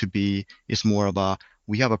want to be is more of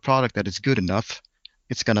we have a product that is good enough,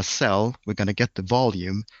 it's going to sell, we're going to get the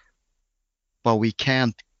volume, but we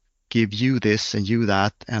can't give you this and you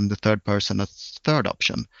that and the third person a third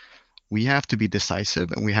option. We have to be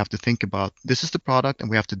decisive, and we have to think about, this is the product, and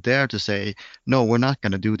we have to dare to say, no, we're not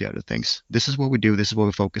going to do the other things. This is what we do, this is what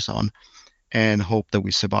we focus on, and hope that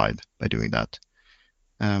we survive by doing that.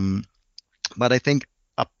 But I think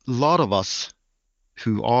a lot of us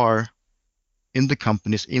who are in the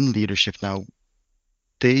companies in leadership now,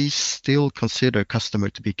 they still consider customer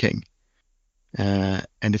to be king. And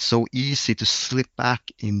it's so easy to slip back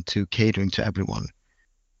into catering to everyone,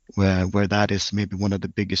 where that is maybe one of the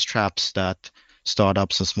biggest traps that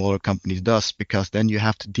startups and smaller companies does, because then you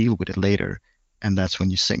have to deal with it later, and that's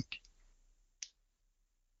when you sink.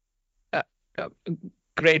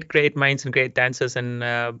 Great minds and great answers, and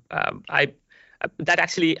that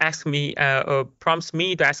actually prompts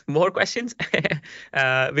me to ask more questions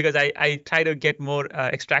because I try to get more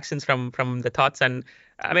extractions from the thoughts. And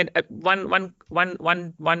I mean, one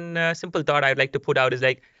simple thought I'd like to put out is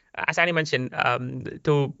like, as Annie mentioned,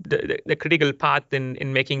 to the critical path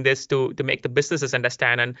in making this to make the businesses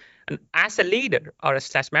understand, and as a leader or a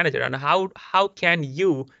 / manager, and how can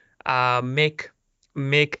you make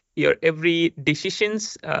your every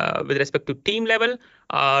decisions with respect to team level,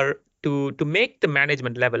 or to make the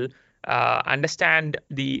management level understand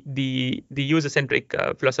the user-centric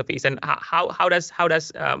philosophies, and how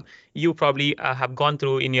does you probably have gone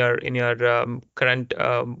through in your current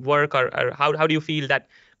work, or how do you feel that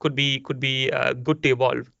could be good to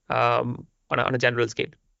evolve on a general scale?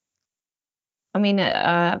 I mean,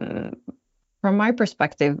 from my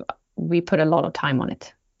perspective, we put a lot of time on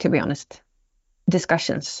it, to be honest.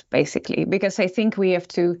 Discussions, basically, because I think we have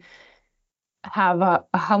to have a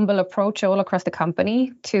humble approach all across the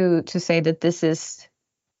company to say that this is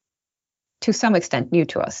to some extent new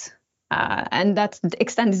to us. And that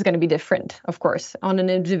extent is going to be different, of course, on an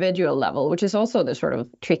individual level, which is also the sort of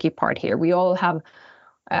tricky part here. We all have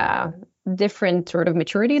different sort of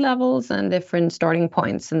maturity levels and different starting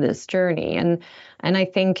points in this journey. And I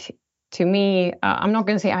think, to me, I'm not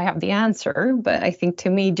going to say I have the answer, but I think to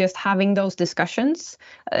me, just having those discussions,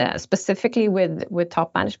 specifically with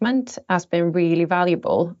top management, has been really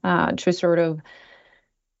valuable to sort of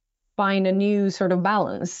find a new sort of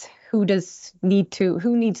balance. Who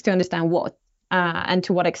needs to understand what, and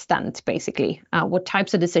to what extent, basically. What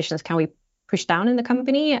types of decisions can we push down in the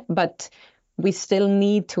company, but we still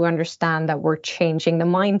need to understand that we're changing the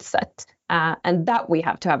mindset. And that we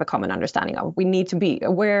have to have a common understanding of. We need to be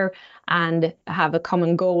aware and have a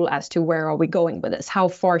common goal as to where are we going with this? How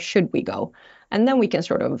far should we go? And then we can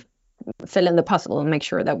sort of fill in the puzzle and make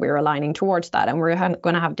sure that we're aligning towards that. And we're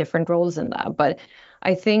going to have different roles in that. But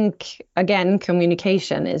I think, again,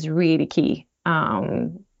 communication is really key.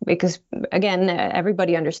 Because, again,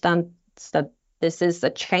 everybody understands that this is a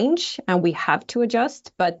change and we have to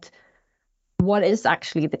adjust. But what is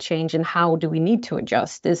actually the change and how do we need to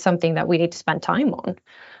adjust is something that we need to spend time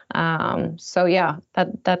on. So yeah,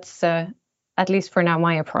 that's at least for now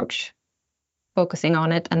my approach, focusing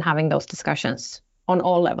on it and having those discussions on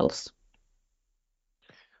all levels.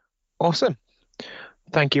 Awesome.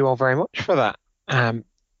 Thank you all very much for that.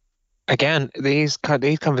 Again, these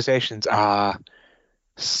conversations are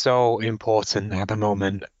so important at the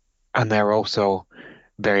moment, and they're also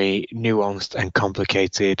very nuanced and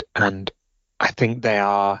complicated, and I think they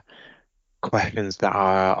are questions that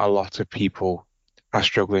a lot of people are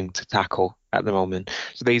struggling to tackle at the moment.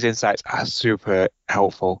 So these insights are super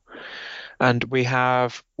helpful. And we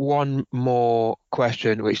have one more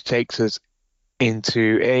question, which takes us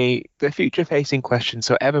into the future-facing question.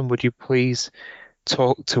 So Evan, would you please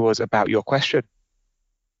talk to us about your question?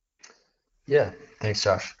 Yeah, thanks,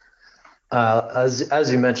 Josh.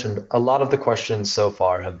 As you mentioned, a lot of the questions so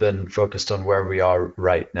far have been focused on where we are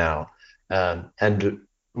right now. And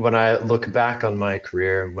when I look back on my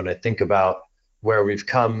career, when I think about where we've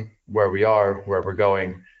come, where we are, where we're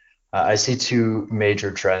going, I see two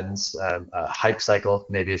major trends. Hype cycle,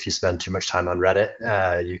 maybe if you spend too much time on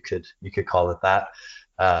Reddit, you could call it that.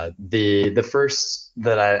 The first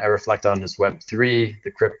that I reflect on is Web3,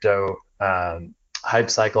 the crypto hype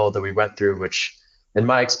cycle that we went through, which in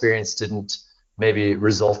my experience didn't maybe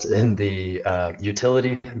result in the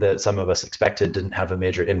utility that some of us expected, didn't have a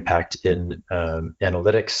major impact in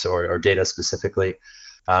analytics or data specifically.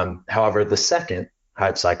 However, the second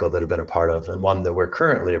hype cycle that I've been a part of, and one that we're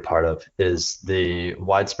currently a part of, is the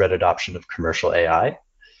widespread adoption of commercial AI.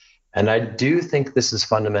 And I do think this is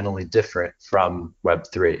fundamentally different from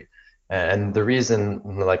Web3. And the reason,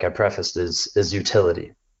 like I prefaced, is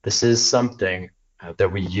utility. This is something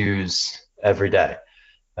that we use every day,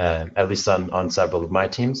 at least on several of my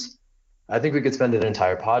teams. I think we could spend an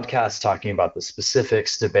entire podcast talking about the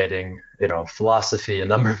specifics, debating, philosophy, a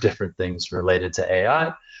number of different things related to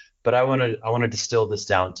AI. But I want to distill this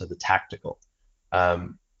down to the tactical.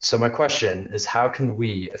 So my question is, how can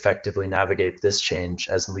we effectively navigate this change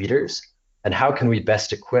as leaders? And how can we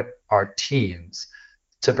best equip our teams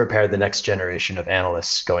to prepare the next generation of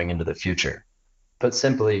analysts going into the future? Put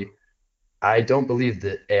simply, I don't believe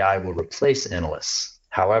that AI will replace analysts.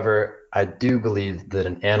 However, I do believe that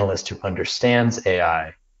an analyst who understands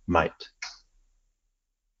AI might.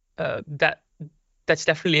 That's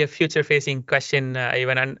definitely a future-facing question,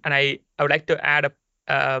 Ivan, and I would like to add a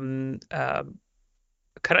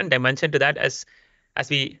current dimension to that as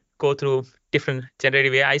we go through different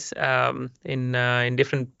generative AIs in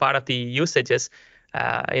different part of the usages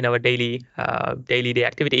in our daily day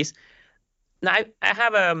activities. Now, I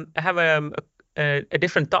have a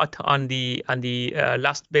different thought on the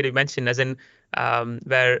last bit you mentioned, as in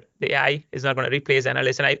where the AI is not going to replace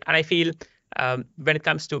analysts, and I feel when it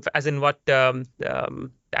comes to, as in what the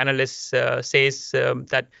analyst says,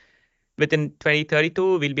 that within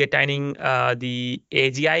 2032 we'll be attaining the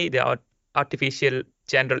AGI, the artificial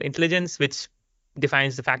general intelligence, which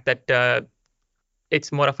defines the fact that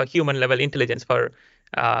it's more of a human level intelligence for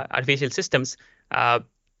artificial systems.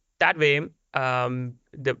 That way,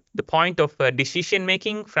 the point of decision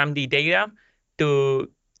making from the data to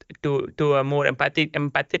a more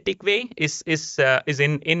empathetic way is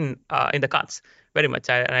in the cards very much.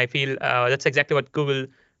 And I feel that's exactly what Google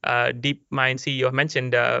DeepMind CEO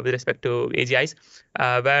mentioned with respect to AGIs,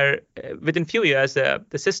 where within few years the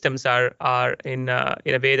systems are in a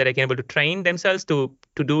way that they can able to train themselves to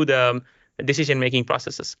do the decision making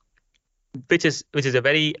processes, which is a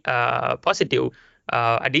very positive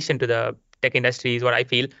addition to the tech industry, is what I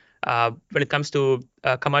feel. When it comes to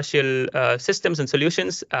commercial systems and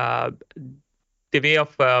solutions, the way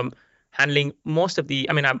of handling most of the,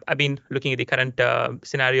 I've been looking at the current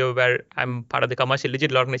scenario where I'm part of the commercial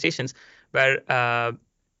digital organizations, where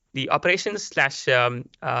the operations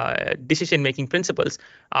 / decision-making principles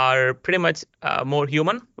are pretty much more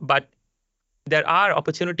human, but there are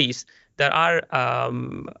opportunities, there are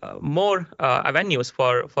more avenues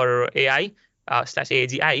for AI /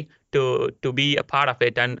 AGI to be a part of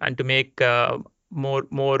it and to make more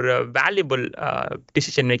valuable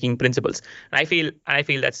decision-making principles. And I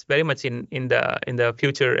feel that's very much in the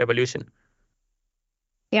future evolution.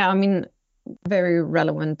 Yeah, very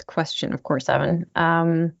relevant question, of course, Evan.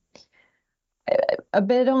 A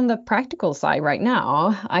bit on the practical side right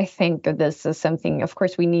now, I think that this is something, of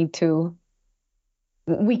course, we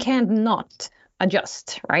can't not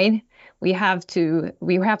adjust, right? We have to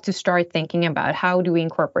start thinking about how do we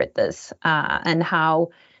incorporate this and how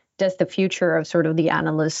does the future of sort of the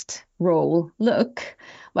analyst role look?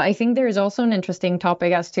 But I think there is also an interesting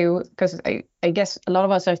topic as to, because I guess a lot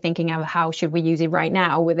of us are thinking of how should we use it right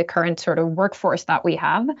now with the current sort of workforce that we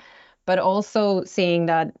have, but also seeing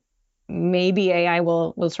that maybe AI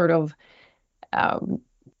will sort of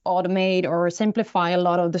automate or simplify a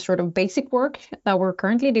lot of the sort of basic work that we're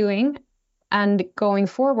currently doing. And going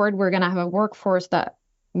forward, we're going to have a workforce that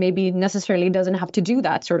maybe necessarily doesn't have to do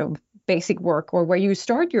that sort of basic work or where you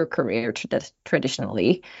start your career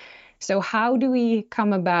traditionally. So how do we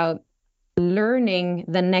come about learning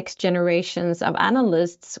the next generations of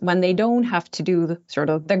analysts when they don't have to do sort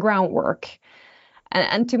of the groundwork?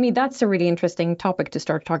 And to me, that's a really interesting topic to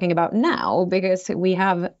start talking about now, because we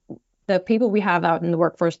have the people we have out in the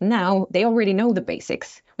workforce now, they already know the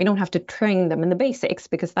basics. We don't have to train them in the basics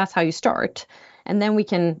because that's how you start. And then we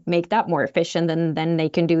can make that more efficient and then they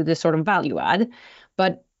can do this sort of value add.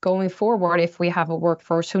 But going forward, if we have a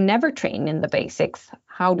workforce who never train in the basics,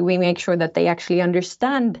 how do we make sure that they actually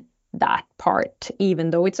understand that part, even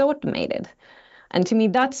though it's automated? And to me,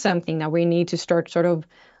 that's something that we need to start sort of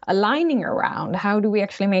aligning around. How do we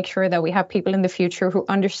actually make sure that we have people in the future who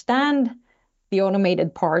understand the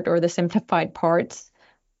automated part or the simplified parts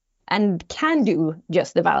and can do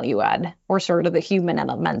just the value add or sort of the human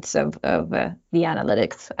elements of the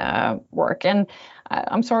analytics work? And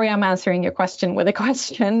I'm sorry I'm answering your question with a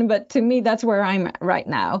question, but to me, that's where I'm right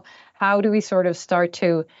now. How do we sort of start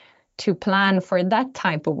to to plan for that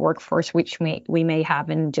type of workforce, which we may have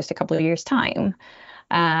in just a couple of years' time,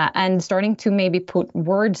 and starting to maybe put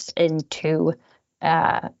words into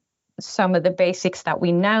some of the basics that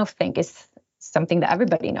we now think is something that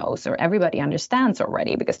everybody knows or everybody understands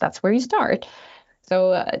already, because that's where you start.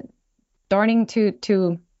 So starting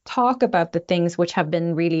to talk about the things which have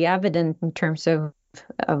been really evident in terms of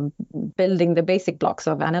building the basic blocks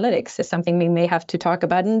of analytics is something we may have to talk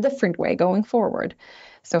about in a different way going forward.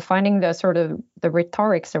 So finding the sort of the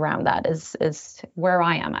rhetorics around that is where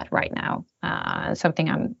I am at right now, something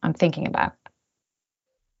I'm thinking about.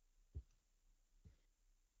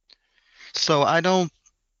 So I don't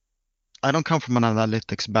come from an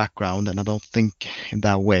analytics background, and I don't think in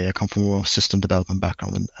that way. I come from a system development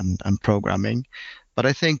background and programming. But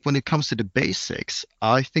I think when it comes to the basics,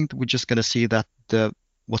 I think that we're just going to see that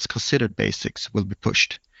what's considered basics will be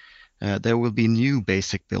pushed. There will be new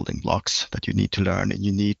basic building blocks that you need to learn, and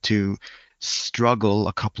you need to struggle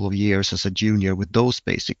a couple of years as a junior with those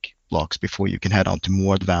basic blocks before you can head on to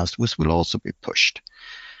more advanced, which will also be pushed.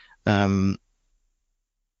 And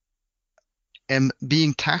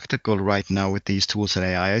being tactical right now with these tools and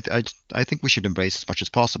AI, I think we should embrace as much as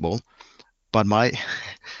possible. But my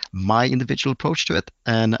individual approach to it,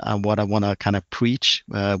 and what I want to kind of preach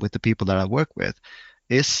with the people that I work with,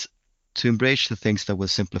 is to embrace the things that will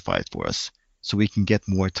simplify it for us, so we can get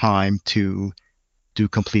more time to do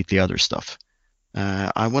completely other stuff.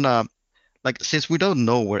 I want to, since we don't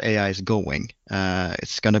know where AI is going,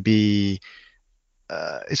 it's going to be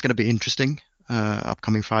interesting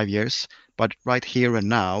upcoming 5 years. But right here and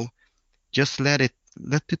now, just let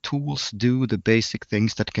the tools do the basic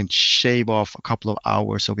things that can shave off a couple of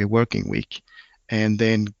hours of your working week, and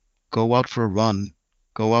then go out for a run,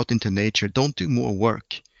 go out into nature. Don't do more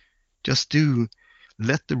work. Just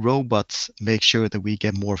let the robots make sure that we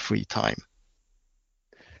get more free time.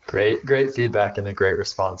 Great feedback and a great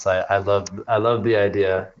response. I love the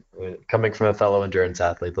idea. Coming from a fellow endurance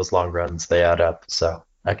athlete, those long runs, they add up. So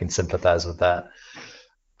I can sympathize with that.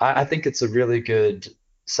 I think it's a really good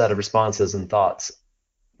set of responses and thoughts.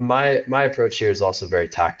 My approach here is also very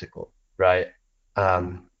tactical, right?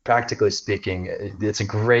 Practically speaking, it's a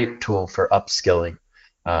great tool for upskilling.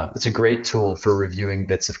 It's a great tool for reviewing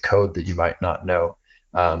bits of code that you might not know,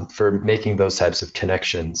 for making those types of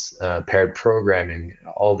connections, paired programming,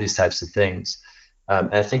 all these types of things.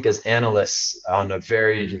 And I think as analysts on a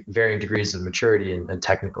varying degrees of maturity and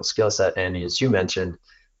technical skill set, Annie, as you mentioned,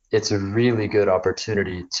 it's a really good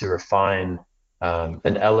opportunity to refine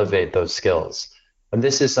and elevate those skills. And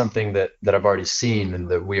this is something that I've already seen and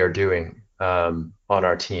that we are doing on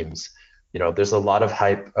our teams. There's a lot of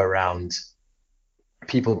hype around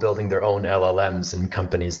people building their own LLMs in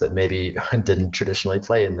companies that maybe didn't traditionally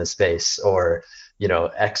play in this space, or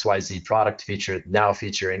XYZ product feature now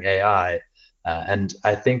featuring AI. And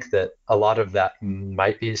I think that a lot of that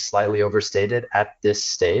might be slightly overstated at this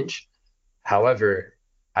stage. However,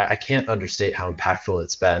 I can't understate how impactful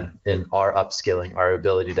it's been in our upskilling, our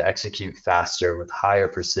ability to execute faster with higher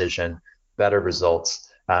precision, better results.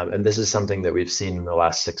 And this is something that we've seen in the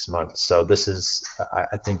last 6 months. So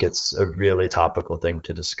I think it's a really topical thing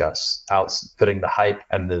to discuss, putting the hype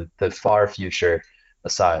and the far future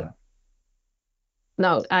aside.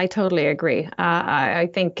 No, I totally agree. I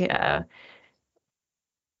think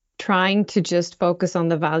trying to just focus on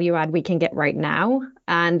the value add we can get right now,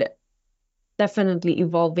 and definitely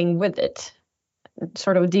evolving with it,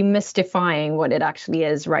 sort of demystifying what it actually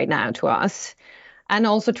is right now to us, and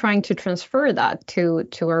also trying to transfer that to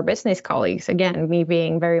our business colleagues. Again, me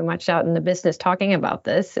being very much out in the business talking about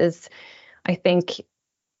this is, I think,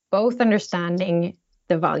 both understanding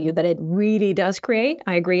the value that it really does create.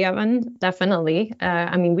 I agree, Evan, definitely.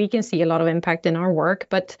 We can see a lot of impact in our work,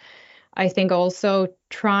 but I think also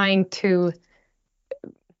trying to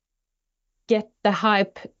get the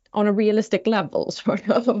hype on a realistic level, sort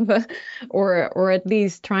of, or at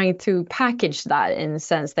least trying to package that in the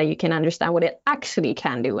sense that you can understand what it actually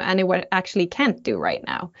can do and what it actually can't do right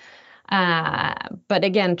now. But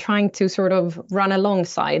again, trying to sort of run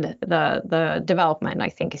alongside the development, I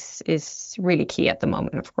think, is really key at the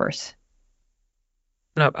moment, of course.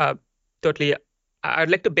 No, totally. I'd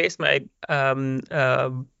like to base my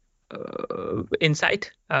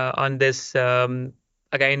insight on this,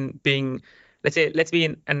 again, being, let's be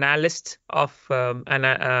an analyst of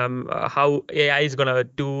how AI is going to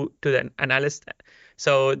do to the analyst.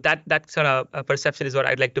 So that sort of perception is what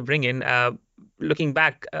I'd like to bring in. Looking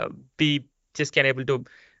back, we just can able to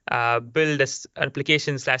build this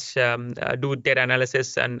application / do data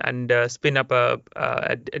analysis and spin up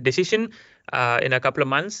a decision in a couple of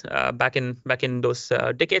months back in those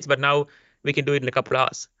decades. But now we can do it in a couple of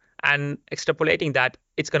hours. and extrapolating that,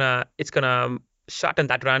 it's gonna shorten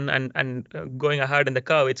that run, and going ahead in the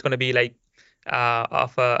curve, it's gonna be like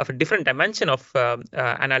of a different dimension of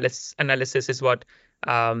analysis is what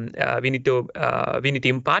we need to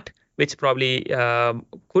impart, which probably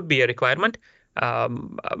could be a requirement.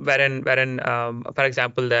 Wherein for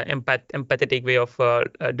example, the empathetic way of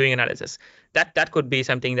doing analysis, that could be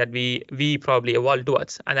something that we probably evolve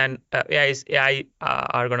towards, and then AI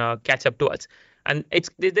are gonna catch up towards. And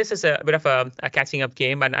this is a bit of a catching up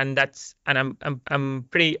game, and I'm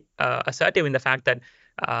pretty assertive in the fact that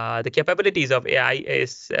the capabilities of AI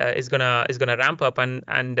is gonna ramp up,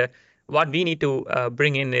 and what we need to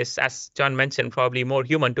bring in is, as John mentioned, probably more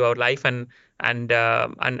human to our life, and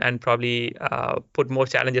probably put more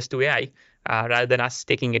challenges to AI rather than us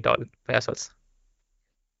taking it all by ourselves.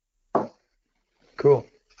 Cool.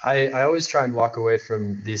 I always try and walk away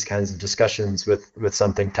from these kinds of discussions with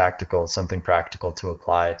something tactical, something practical to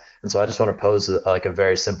apply. And so I just want to pose a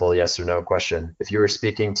very simple yes or no question. If you were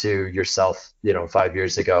speaking to yourself, 5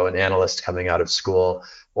 years ago, an analyst coming out of school,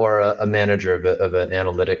 or a manager of an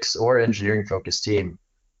analytics or engineering focused team,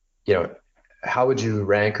 how would you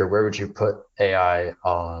rank, or where would you put AI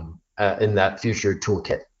in that future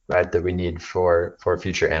toolkit, right, that we need for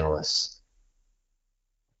future analysts?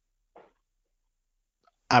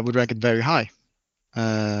 I would rank it very high.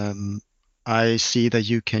 I see that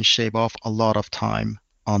you can shave off a lot of time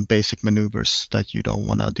on basic maneuvers that you don't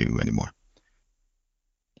want to do anymore.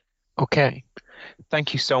 Okay.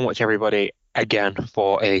 Thank you so much, everybody, again,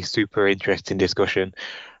 for a super interesting discussion.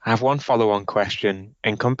 I have one follow-on question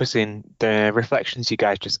encompassing the reflections you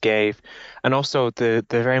guys just gave, and also the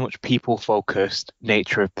very much people-focused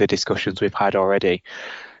nature of the discussions we've had already.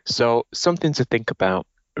 So something to think about,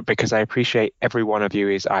 because I appreciate every one of you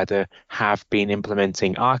is either have been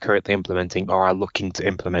implementing, are currently implementing, or are looking to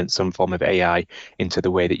implement some form of AI into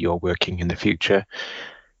the way that you're working in the future.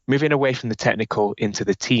 Moving away from the technical into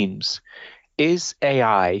the teams, is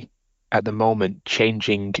AI at the moment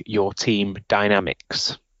changing your team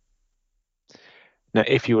dynamics? Now,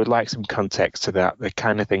 if you would like some context to that, the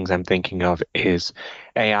kind of things I'm thinking of is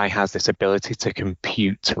AI has this ability to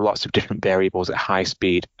compute lots of different variables at high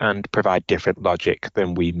speed and provide different logic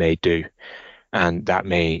than we may do. And that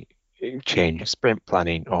may change sprint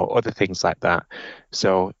planning or other things like that.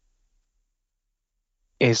 So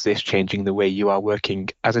is this changing the way you are working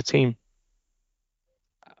as a team?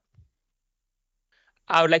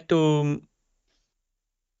 I would like to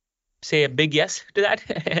say a big yes to that.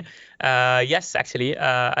 Yes, actually,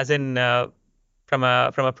 as in from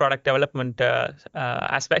a product development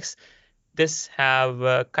aspects, this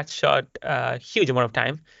have cut short a huge amount of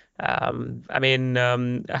time. Having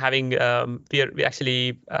we're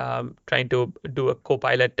actually trying to do a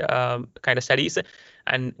co-pilot kind of studies,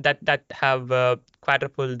 and that have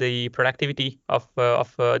quadrupled the productivity of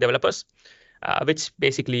developers, which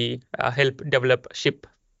basically help ship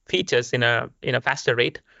features in a faster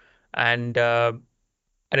rate, and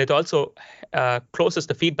it also closes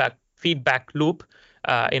the feedback loop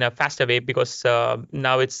in a faster way, because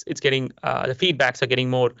now it's getting the feedbacks are getting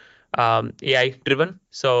more AI driven.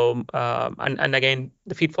 So and again,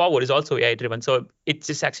 the feed forward is also AI driven. So it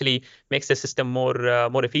just actually makes the system more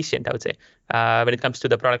efficient, I would say, when it comes to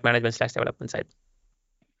the product management / development side.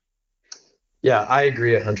 Yeah, I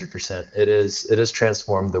agree 100%. It has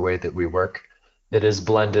transformed the way that we work. It has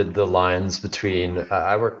blended the lines between,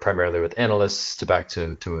 I work primarily with analysts, back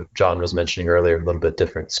to what John was mentioning earlier, a little bit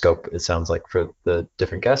different scope, it sounds like, for the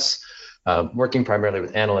different guests. Working primarily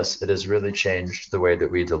with analysts, it has really changed the way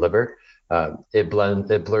that we deliver. It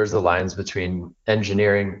blurs the lines between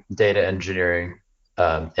engineering, data engineering,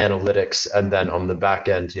 analytics, and then on the back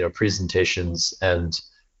end, presentations and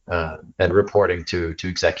reporting to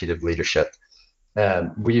executive leadership.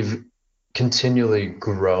 We've continually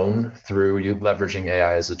grown through leveraging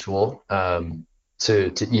AI as a tool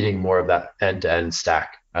to eating more of that end-to-end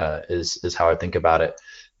stack is how I think about it.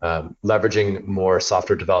 Leveraging more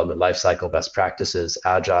software development lifecycle best practices,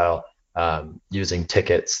 agile, using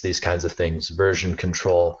tickets, these kinds of things, version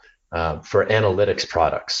control for analytics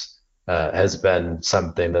products has been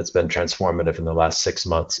something that's been transformative in the last 6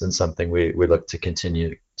 months, and something we look to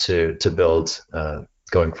continue to build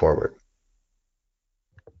going forward.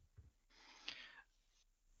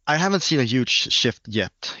 I haven't seen a huge shift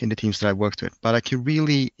yet in the teams that I worked with, but I can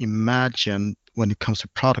really imagine when it comes to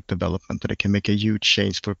product development that it can make a huge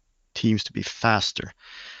change for teams to be faster,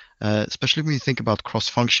 especially when you think about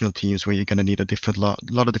cross-functional teams where you're going to need a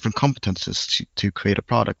lot of different competences to create a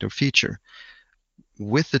product or feature.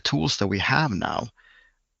 With the tools that we have now,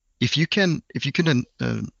 if you're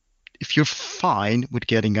fine with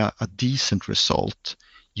getting a decent result,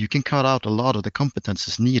 you can cut out a lot of the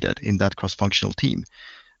competences needed in that cross-functional team.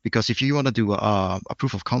 Because if you want to do a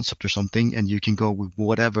proof of concept or something, and you can go with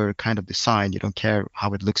whatever kind of design, you don't care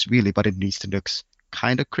how it looks really, but it needs to look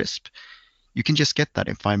kind of crisp, you can just get that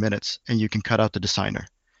in 5 minutes, and you can cut out the designer.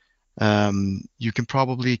 You can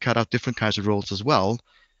probably cut out different kinds of roles as well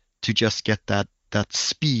to just get that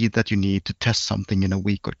speed that you need to test something in a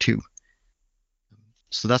week or two.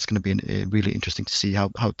 So that's going to be really interesting to see how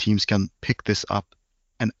teams can pick this up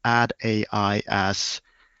and add AI as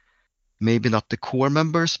maybe not the core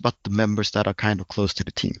members, but the members that are kind of close to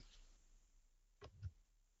the team.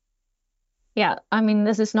 Yeah, I mean,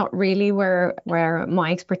 this is not really where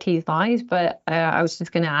my expertise lies, but I was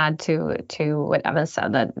just going to add to what Evan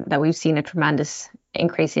said, that we've seen a tremendous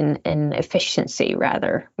increase in efficiency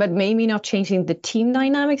rather, but maybe not changing the team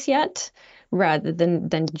dynamics yet, rather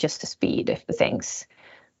than just the speed of the things.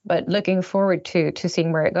 But looking forward to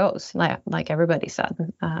seeing where it goes, like everybody said.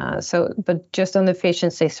 But just on the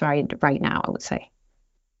efficiency side right now, I would say.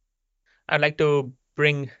 I'd like to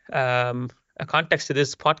bring a context to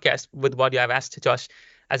this podcast with what you have asked, Josh.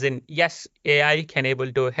 As in, yes, AI can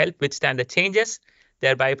able to help withstand the changes,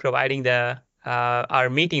 thereby providing or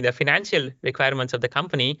meeting the financial requirements of the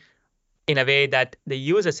company in a way that the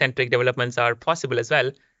user-centric developments are possible as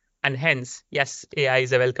well. And hence, yes, AI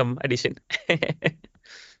is a welcome addition.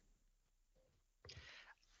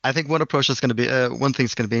 I think one approach that's going to be one thing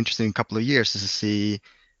that's going to be interesting in a couple of years is to see,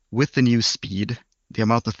 with the new speed, the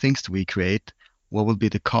amount of things that we create, what will be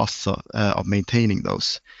the costs of maintaining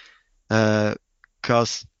those?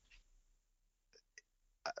 Because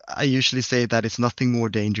I usually say that it's nothing more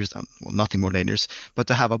dangerous, but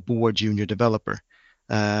to have a bored junior developer.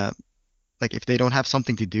 Like if they don't have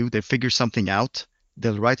something to do, they figure something out.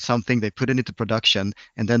 They'll write something, they put it into production,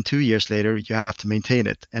 and then 2 years later, you have to maintain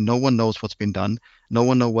it. And no one knows what's been done. No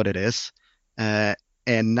one knows what it is. And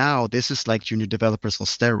now this is like junior developers on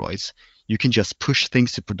steroids. You can just push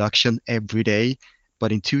things to production every day.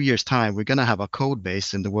 But in 2 years' time, we're going to have a code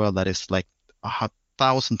base in the world that is like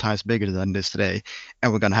 1,000 times bigger than this today.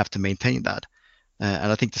 And we're going to have to maintain that.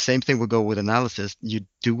 And I think the same thing will go with analysis. You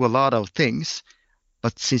do a lot of things,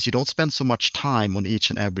 but since you don't spend so much time on each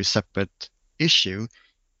and every separate issue,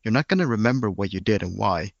 you're not going to remember what you did and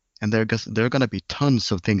why. And there are going to be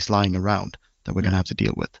tons of things lying around that we're going to have to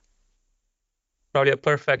deal with. Probably a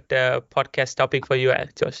perfect podcast topic for you,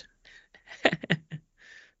 Josh.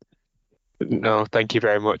 No, thank you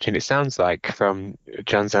very much. And it sounds like from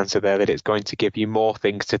John's answer there that it's going to give you more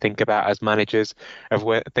things to think about as managers, of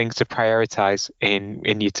things to prioritize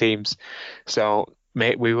in your teams. So,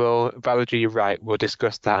 mate, Balaji, you're right. We'll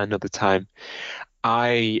discuss that another time.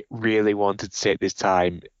 I really wanted to take this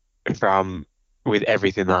time with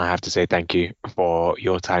everything that I have to say thank you for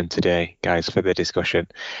your time today, guys, for the discussion.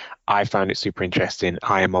 I found it super interesting.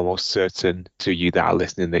 I am almost certain to you that are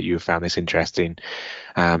listening that you have found this interesting.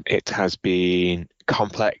 It has been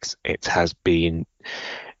complex. It has been,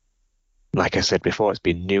 like I said before, it's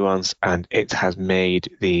been nuanced, and it has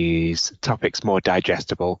made these topics more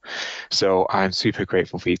digestible. So I'm super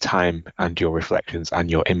grateful for your time and your reflections and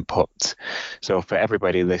your input. So for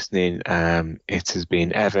everybody listening, it has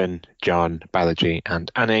been Evan, John, Balaji, and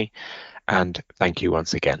Annie, and thank you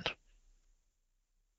once again.